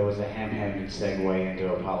 There was a ham-handed segue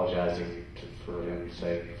into apologizing for him to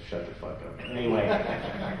say, shut the fuck up. Anyway,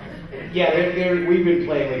 we've been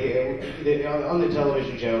playing on the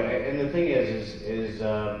television show, and the thing is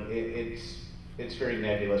it's very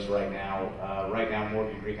nebulous right now. Right now,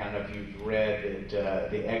 Morgan Creek, I don't know if you've read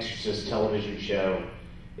that the Exorcist television show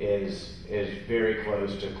is very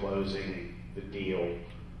close to closing the deal,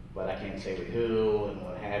 but I can't say with who and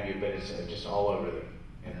what have you, but it's just all over the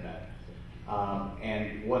internet.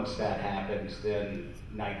 And once that happens, then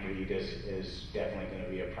Nightbreed is definitely going to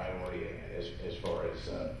be a priority as far as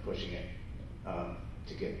pushing it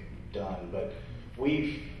to get done. But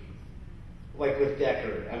we've, like with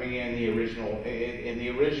Decker, I mean, in the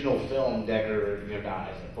original film, Decker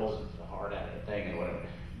dies and pulls the heart out of the thing and whatever.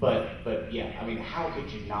 But yeah, I mean, how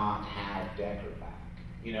could you not have Decker back?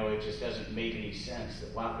 It just doesn't make any sense.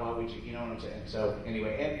 Why would you? You know what I'm saying? So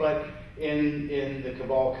anyway, but in the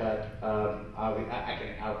Cabal cut, I'm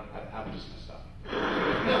just gonna stop.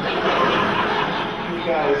 You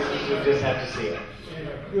guys just have to see it.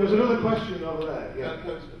 There was another question over there. Yeah.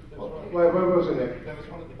 Where was it, Nick? There was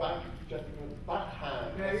one at the back. Gentleman at the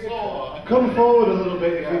backhand. Come forward a little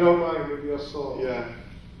bit if you don't mind with your sword. Yeah.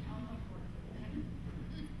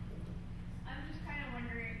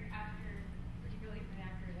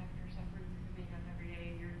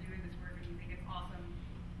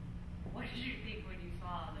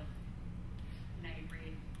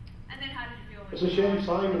 It's a shame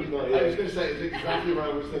Simon's not here. I was going to say, it's exactly what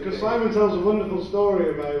I was thinking. Because Simon tells a wonderful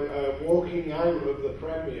story about walking out of the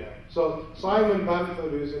premiere. So Simon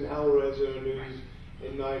Bamford, who's in Hellraiser and who's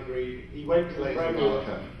in Nightbreed, he went to the premiere.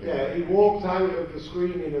 Yeah, he walked out of the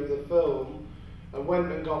screening of the film and went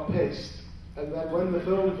and got pissed. And then when the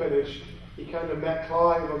film finished, he kind of met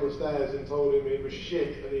Clive on the stairs and told him it was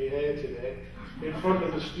shit and he hated it. In front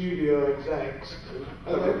of the studio execs.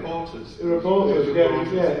 Reporters.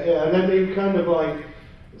 Yeah. And then he kind of like,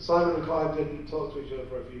 Simon and Clive didn't talk to each other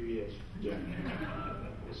for a few years. Yeah.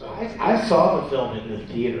 So I saw the film in the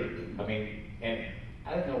theater. I mean, and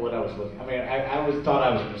I didn't know what I was looking. I mean, I thought I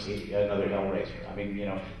was going to see another Hellraiser. I mean,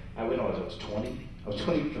 I was 20. I was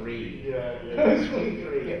 23. Yeah. I was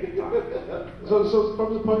 23 at the time. So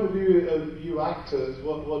from the point of view of you actors,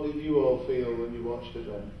 what did you all feel when you watched it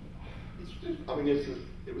then?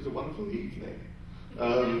 It was a wonderful evening. It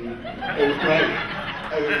was great.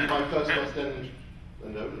 It was my first West End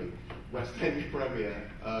and only West End premiere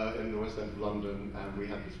in the West End of London, and we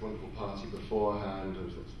had this wonderful party beforehand. There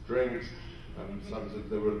was lots of drinks, And Simon said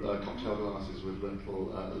there were cocktail glasses with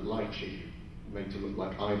little lychee made to look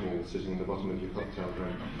like eyeballs sitting in the bottom of your cocktail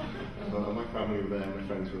drink. My family were there, my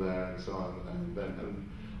friends were there, and so on. And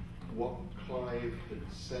what Clive had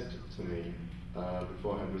said to me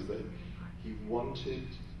beforehand was that he wanted,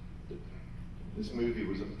 this movie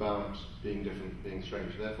was about being different, being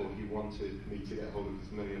strange, therefore he wanted me to get hold of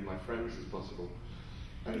as many of my friends as possible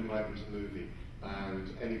and invite them to the movie. And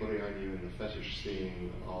anybody I knew in the fetish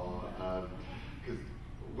scene, or, because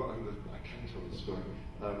I can tell the story.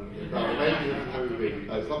 About making of the movie,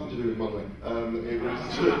 it's nothing to do with modelling. It was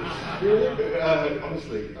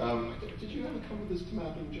honestly, did you ever come with us to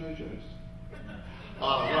Mad and JoJo's?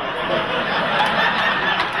 Right.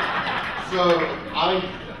 So I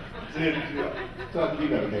did. Doug, you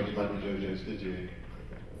never came to Mad and JoJo's, did you?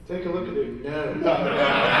 Take a look at him. No.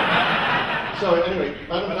 So anyway,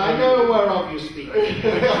 I know whereof you speak. You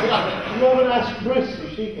haven't asked Chris if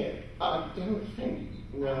she came? I don't think.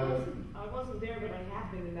 No. I wasn't there, but I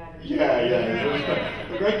have been in that. Yeah.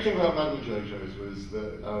 The great thing about Mad and JoJo's was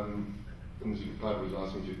that, and Clive was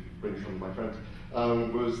asking me to bring some of my friends,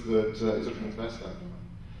 was that it's a transvestite bar.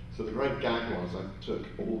 So the great gag was I took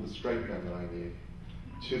all the straight men that I knew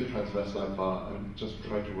to the transvestite bar and just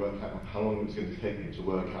tried to work out how long it was going to take me to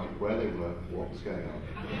work out where they were, what was going on.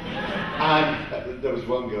 And there was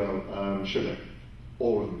one girl, Sugar,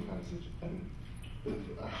 all of them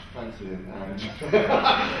fancied him and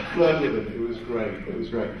flirted with him. It was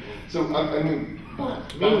great. So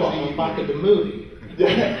meanwhile, back at the movie. Those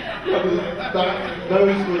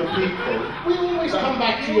were the people. We always come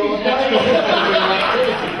back to your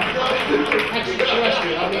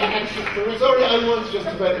extraterrestrial. Sorry, I was just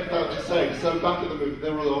about to say. So back at the movie,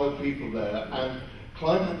 there were a lot of people there, and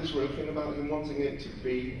Clive had this real thing about him wanting it to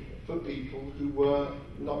be for people who were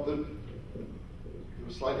not the. Who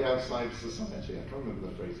were slightly outside society. I can't remember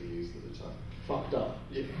the phrase he used at the time. Fucked up.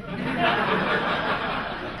 Yeah.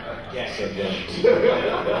 Yes.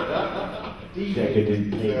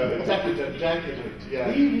 Decadent. Decadent.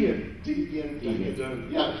 Yeah. Deviant.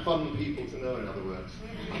 Decadent. Yeah. Fun people to know, in other words.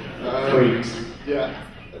 Freaks. Yeah.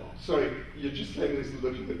 Sorry, you're just saying this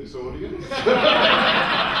looking at this audience.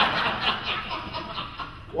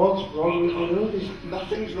 What's wrong with the audience?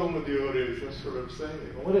 Nothing's wrong with the audience. That's what I'm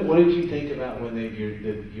saying. What did you think about when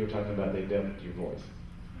you were talking about they dubbed your voice?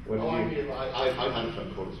 I had a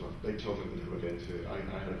phone call as well. They told me that they were going to. I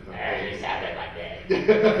had a phone call. You sounded like that.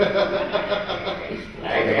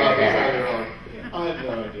 I had no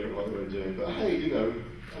idea what they were doing, but hey,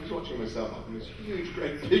 I was watching myself up on this huge,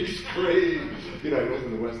 great big screen. It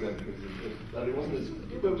wasn't the West End, and it wasn't as.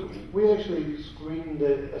 We actually screened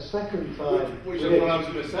it a second time. Which is what I was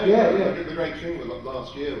going to say. Yeah. The great thing was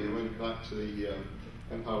last year we went back to the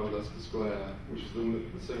Empire of Leicester Square, which is the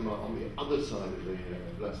cinema on the other side of the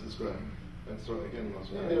Leicester Square, and saw it again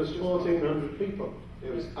last year. It was 1,400 people.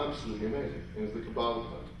 It was absolutely amazing. It was the Cabal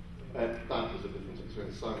Club. That was a different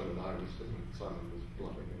experience. Simon and I was different. Simon was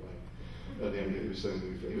blubbering away. At the end, he was so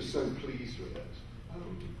moved. He was so pleased with it,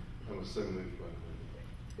 and was so moved by it.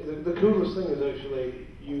 The coolest thing is actually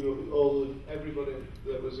everybody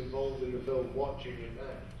that was involved in the film watching it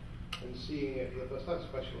now and seeing it for the first time.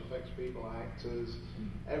 Special effects people, actors,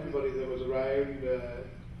 everybody that was around.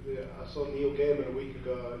 I saw Neil Gaiman a week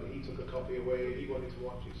ago, and he took a copy away. He wanted to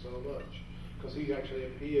watch it so much because he actually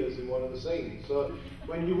appears in one of the scenes. So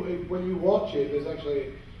when you watch it, there's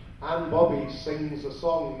actually Anne Bobby sings a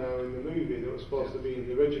song now in the movie that was supposed to be in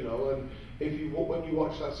the original, and when you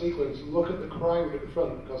watch that sequence, look at the crowd at the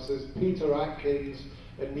front, because there's Peter Atkins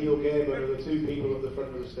and Neil Gaiman are the two people at the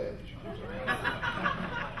front of the stage.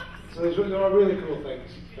 So there are really cool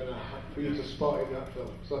things for you to spot in that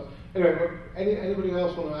film. So anyway, anybody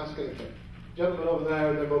else want to ask anything? Gentleman over there,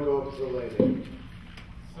 and then we'll go up to the lady.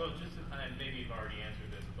 So just to maybe you've already answered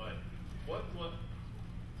this, but what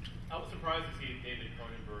I was surprised to see David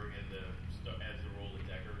Cronenberg as the role of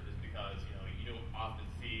Deckard, just because you don't often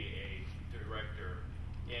see a director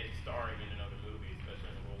starring in another movie, especially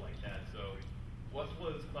in a role like that. So what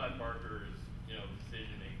was Clive Barker's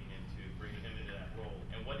decision making into bringing him into that role,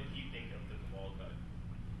 and what did he think of the Cabal cut?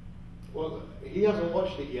 Well, he hasn't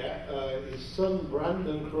watched it yet. His son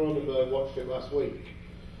Brandon Cronenberg watched it last week,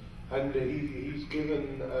 and he's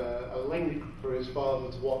given a link for his father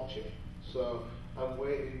to watch it. So I'm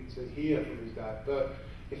waiting to hear from his dad. But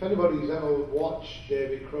if anybody's ever watched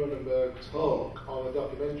David Cronenberg talk on a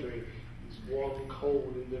documentary, he's one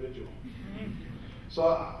cold individual.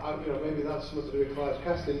 So maybe that's something to do with Clive's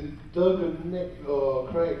casting. Doug and Nick or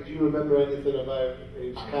Craig, do you remember anything about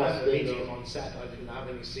his I casting? remember meeting him on set. I didn't have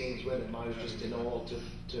any scenes with him. I was just in awe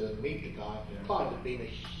to meet the guy. Yeah. Clive had been a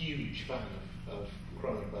huge fan of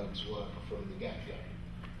Cronenberg's work from the get-go.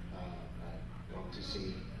 I'd gone to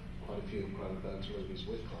see quite a few of Cronenberg's movies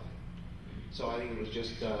with Clive. So I think it was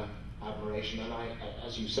just admiration, and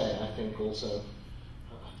as you say, I think also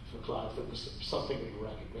for Clive there was something of a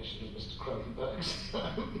recognition of Mr. Cronenberg's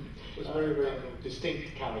was very, very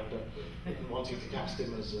distinct character, and wanting to cast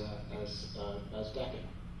him as Deckard.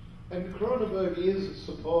 And Cronenberg is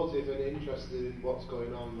supportive and interested in what's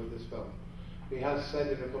going on with this film. He has said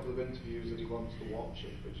in a couple of interviews that he wants to watch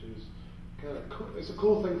it, which is kind of cool. It's a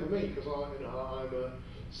cool thing for me because I'm a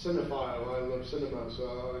cinephile. I love cinema,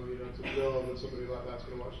 so to know that somebody like that's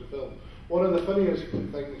going to watch the film. One of the funniest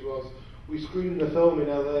things was we screened the film in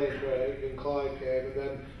LA, Craig, and Clive came, and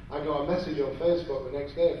then I got a message on Facebook the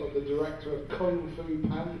next day from the director of Kung Fu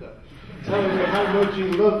Panda telling me how much he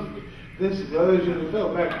loved this version of the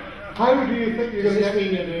film. Now, how do you think you're going to Does this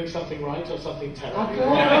mean you're doing something right or something terrible? I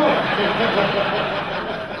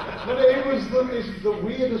don't know. But it's the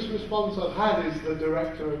weirdest response I've had is the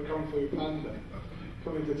director of Kung Fu Panda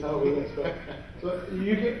coming to tell me this. So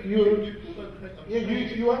you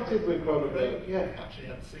acted with Cronenberg, yeah. Actually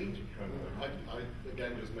had scenes with Cronenberg. I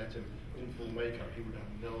again just met him in full makeup. He would have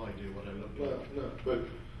no idea what I looked like. No. But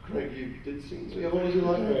Craig, you did scenes. Yeah, what was he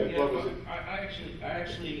like, Craig? Yeah, What was it? I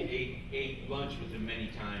actually ate lunch with him many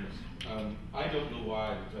times. I don't know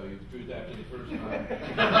why, to tell you the truth, after the first time.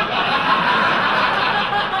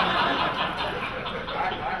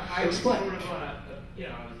 I was sort of on I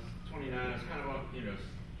was 29, I was kind of on,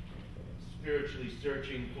 spiritually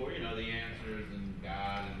searching for, the answers and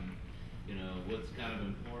God and, what's kind of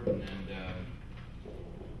important. And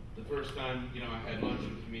the first time, I had lunch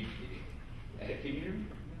with me, can you hear me?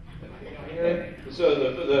 So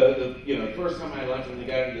the first time I had lunch with the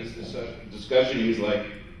guy in this discussion, he was like,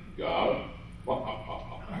 God.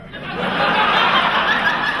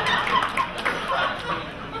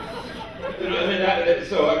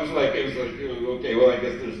 So I was like, okay, well, I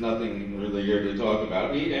guess there's nothing really here to talk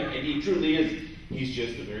about. And he truly is. He's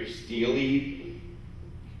just a very steely,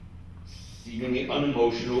 seemingly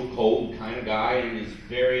unemotional, cold kind of guy, and is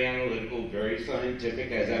very analytical, very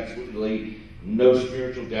scientific, has absolutely no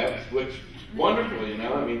spiritual depth, which wonderful,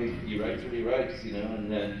 I mean, he writes what he writes,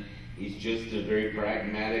 and he's just a very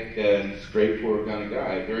pragmatic, straightforward kind of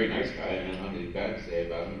guy, a very nice guy. I don't have anything bad to say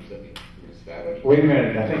about him, except he's fat. Wait a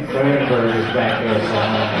minute, I think Cronenberg is back there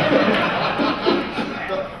somewhere.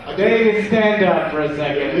 Dave, stand up for a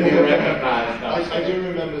second. You recognize us. I do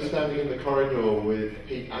remember standing in the corridor with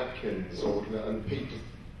Pete Atkins, and Pete just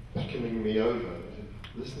beckoning me over.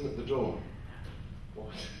 Listen at the door.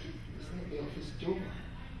 What? Listen at the office door.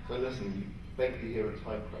 So listen, you vaguely hear a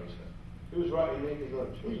typewriter. Who was writing Naked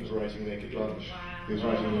Lunch? He was writing Naked Lunch. Wow. He was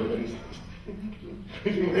writing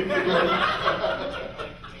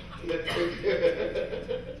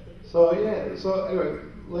So anyway,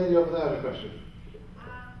 lady over there had a question.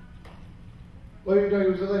 Well, it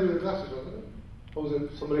was the lady with the glasses, wasn't it? Or was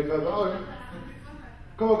it somebody further? Oh, yeah.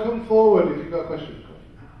 Come forward if you've got a question.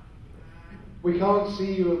 We can't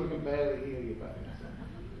see you and we can barely hear you back.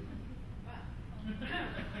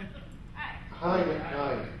 Hi.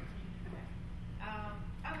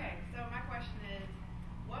 Okay, so my question is,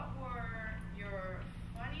 what were your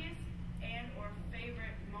funniest and or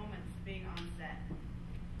favorite moments being on set?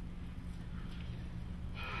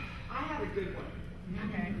 I have a good one.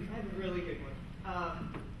 Okay. I have a really good one.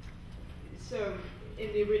 So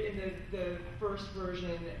in the first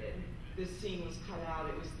version, this scene was cut out.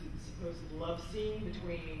 It was the supposed love scene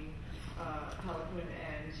between Pelican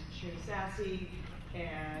and Shun Sassy,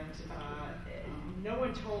 and no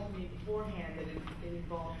one told me beforehand that it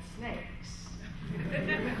involved snakes.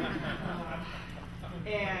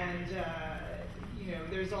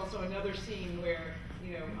 There's also another scene where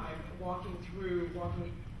I'm walking through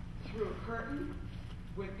a curtain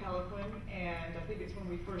with Pelican, and I think it's when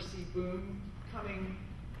we first see Boone coming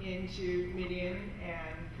into Midian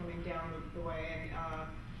and coming down the way,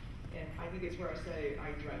 and I think it's where I say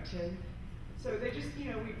I dreamt him. So they just,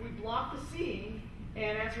 we block the scene,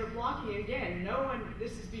 and as we're blocking it again, no one,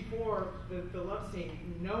 this is before the love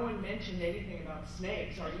scene, no one mentioned anything about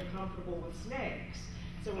snakes. Are you comfortable with snakes?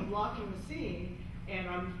 So we're blocking the scene, and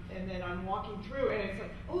then I'm walking through, and it's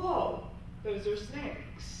like, oh, those are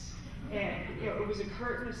snakes. And it was a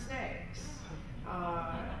curtain of snakes.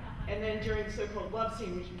 And then during the so-called love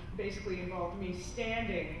scene, which basically involved me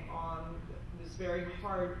standing on this very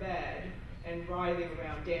hard bed and writhing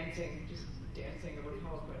around, dancing over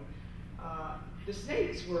Pelican, the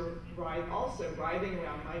snakes were also writhing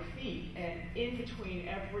around my feet, and in between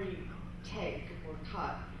every take or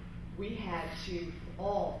cut, we had to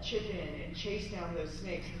all chip in and chase down those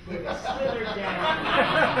snakes before they slithered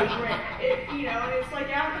down the drain. You know, and it's like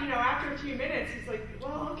after a few minutes, it's like,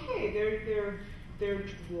 well, okay, they're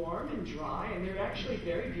warm and dry, and they're actually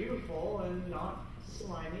very beautiful and not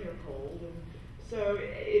slimy or cold, and so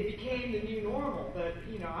it became the new normal. But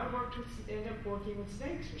you know, I ended up working with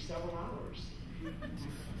snakes for several hours.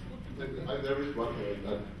 There is one thing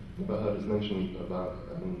I've never heard us mention about,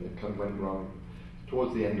 and it kind of went wrong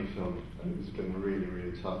towards the end of film, and it was getting really,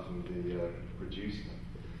 really tough, and the producer,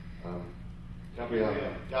 Gabrielle,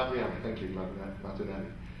 thank you, Martinelli,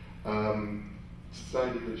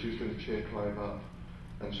 decided that she was going to cheer Clive up,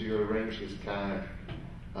 and she arranged this gag,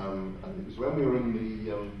 and it was when we were in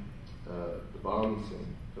the barn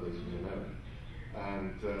scene, for those of you who know it,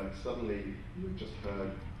 and suddenly you just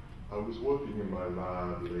heard, I was walking in my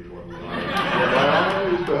lab late one night, my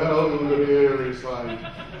eyes beheld an eerie sight,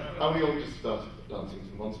 and we all just started dancing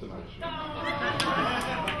to Monster Mash.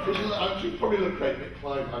 Which is, I should probably look great, but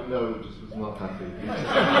Clive, I know, just was not happy. He was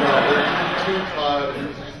just, too tired, he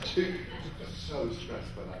was just so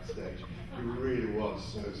stressed by that stage. He really was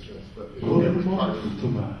so stressed. But it was Monster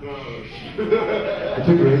Mash. It's a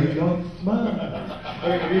graveyard smash.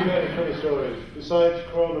 Have you got any funny stories besides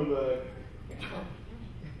Cronenberg?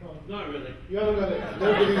 Not really. You haven't got it.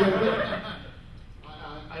 Nobody got it.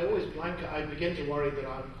 I always blank. I begin to worry that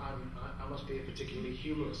I must be a particularly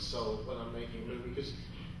humorous soul when I'm making a movie, because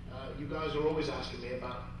you guys are always asking me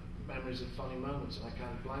about memories of funny moments, and I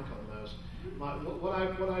kind of blank on those.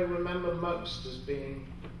 What I remember most as being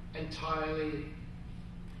entirely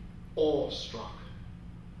awestruck,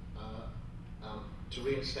 to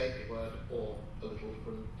reinstate the word awe a little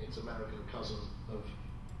from its American cousin of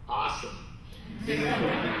awesome,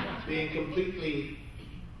 being completely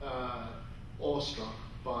awestruck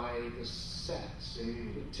by the sets,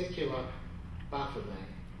 in particular Baphomet.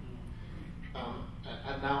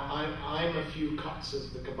 And now I'm a few cuts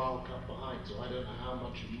of the Cabal cut behind, so I don't know how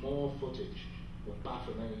much more footage of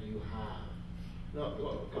Baphomet you have. No,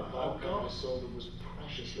 the Cabal cut I saw, there was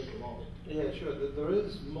precious little of it. Yeah, sure. There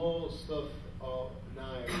is more stuff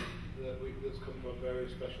now that's come from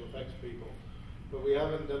various special effects people, but we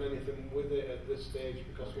haven't done anything with it at this stage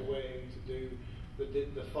because we're waiting to do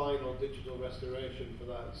the final digital restoration for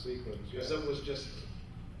that sequence. Because it was just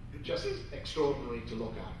extraordinary to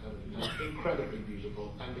look at, and incredibly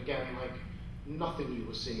beautiful, and again, like nothing you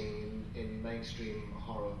were seeing in mainstream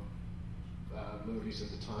horror movies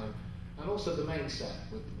at the time, and also the main set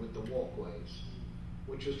with the walkways,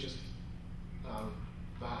 which was just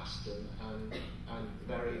vast and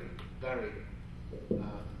very, very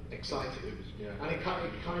exciting. And it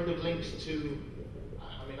kind of links to,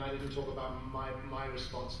 I mean, I didn't talk about my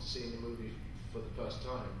response to seeing the movie for the first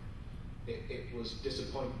time. It was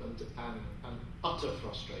disappointment and utter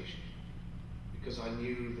frustration, because I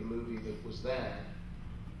knew the movie that was there,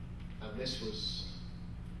 and this was,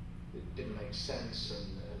 it didn't make sense,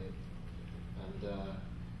 and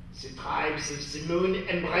the tribes of Simone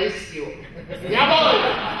embrace you. Jawohl!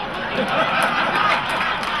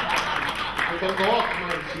 You can go off, my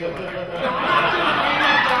dear.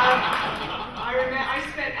 I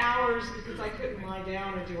spent hours because I couldn't lie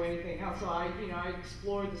down or do anything else. So I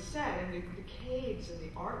explored the set, and the caves and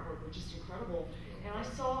the artwork were just incredible. And I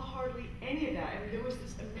saw hardly any of that. And there was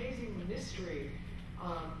this amazing mystery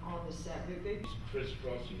on the set. They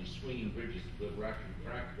crisscrossing the swinging bridges that were actually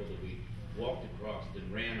practical, that we walked across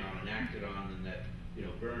and ran on and acted on, and that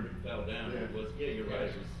burned and fell down. Yeah. It was you're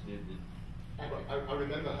right. I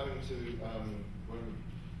remember having to when we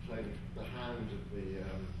played the hand of the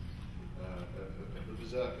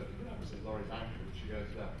berserker, that was in Laurie's ankle, when she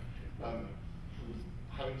goes down,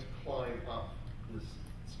 having to climb up this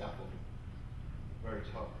scaffold, very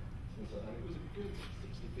top, and it was a good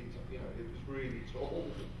 60 feet up. It was really tall.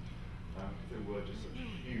 There were just such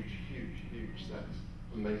huge sets,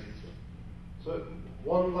 amazing stuff. So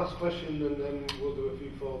one last question, and then we'll do a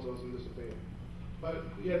few photos and disappear. But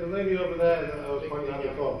yeah, the lady over there that I was pointing out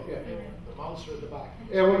before. Yeah. The monster at the back.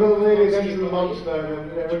 Yeah, we'll go the lady next to the monster,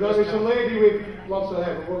 and we've got it's a lady with lots of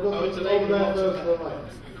hair, but we'll go it's a over lady there with first lots to of the hair.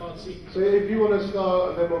 left. I can't see. So if you want to start,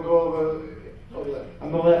 and then we'll go over there.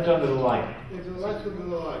 On the left under the light. Yeah, to the left under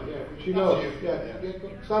the light, yeah. She knows. Yeah.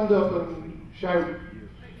 Stand up and shout.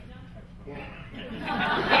 Yeah.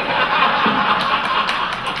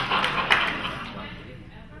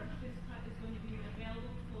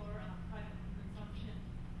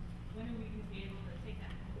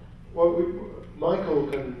 Well, Michael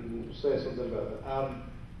can say something about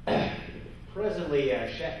that. presently,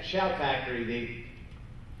 Shout Factory,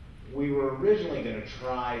 we were originally going to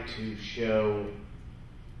try to show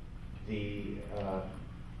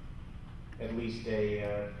at least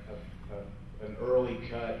an early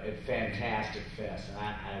cut at Fantastic Fest.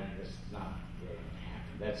 That's not really going to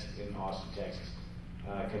happen. That's in Austin, Texas,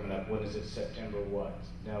 coming up. When is it? September what?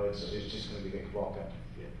 No, it's just going to be the Cabal Cup.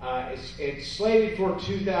 It's slated for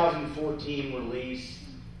 2014 release.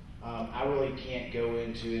 I really can't go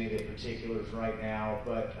into any of the particulars right now,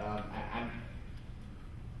 but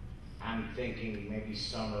I'm thinking maybe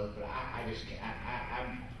summer. But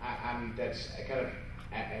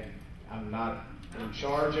I'm not in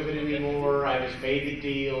charge of it anymore. I just made the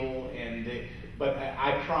deal, but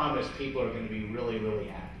I promise people are going to be really, really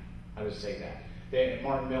happy. I'll just say that.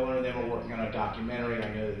 Martin Miller and them are working on a documentary.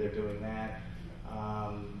 I know that they're doing that.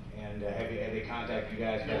 Have they contacted you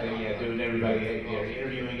guys? Yeah, doing everybody. They're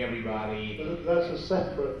interviewing everybody. That's a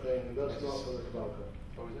separate thing. That's not for the Cabal Cup.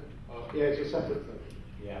 Oh, is it? Yeah, it's a separate thing.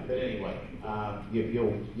 Yeah, but anyway,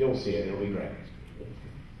 you'll see it. It'll be great.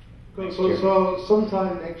 So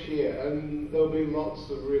sometime next year, and there'll be lots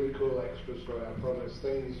of really cool extras for it. I promise.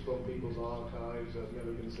 Things from people's archives that have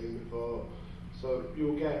never been seen before. So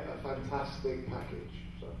you'll get a fantastic package.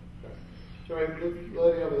 So, okay. Anyway,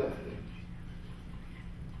 lady over there.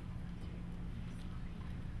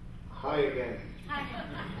 Hi again. Hi.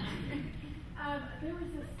 There was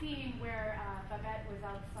a scene where Babette was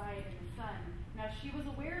outside in the sun. Now, she was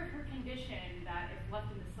aware of her condition, that if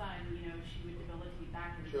left in the sun, she would debilitate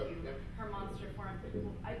back into her monster form.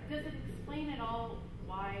 Does it explain at all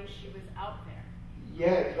why she was out there?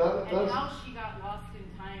 Yeah, that's... And how she got lost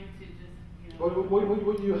in time to just,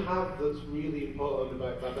 What you have that's really important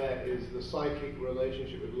about Babette is the psychic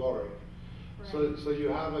relationship with Laurie. Right. So you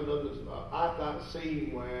have at that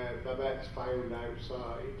scene where Babette's found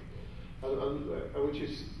outside, and which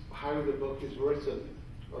is how the book is written.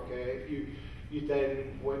 Okay, you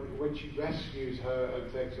then when she rescues her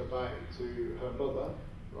and takes her back to her mother,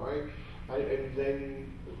 right, and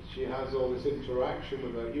then she has all this interaction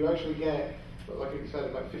with her. You actually get, like I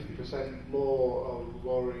said, about 50% more of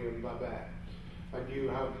Laurie and Babette, and you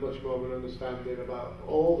have much more of an understanding about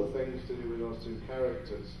all the things to do with those two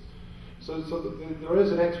characters. So there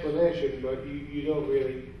is an explanation, but you don't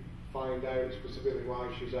really find out specifically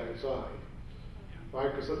why she's outside,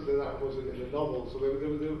 right? Because that wasn't in the novel, so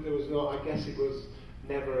there was no. I guess it was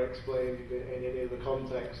never explained in any of the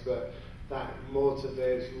context that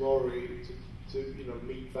motivates Laurie to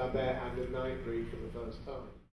meet Babette and the Nightbreed for the first time.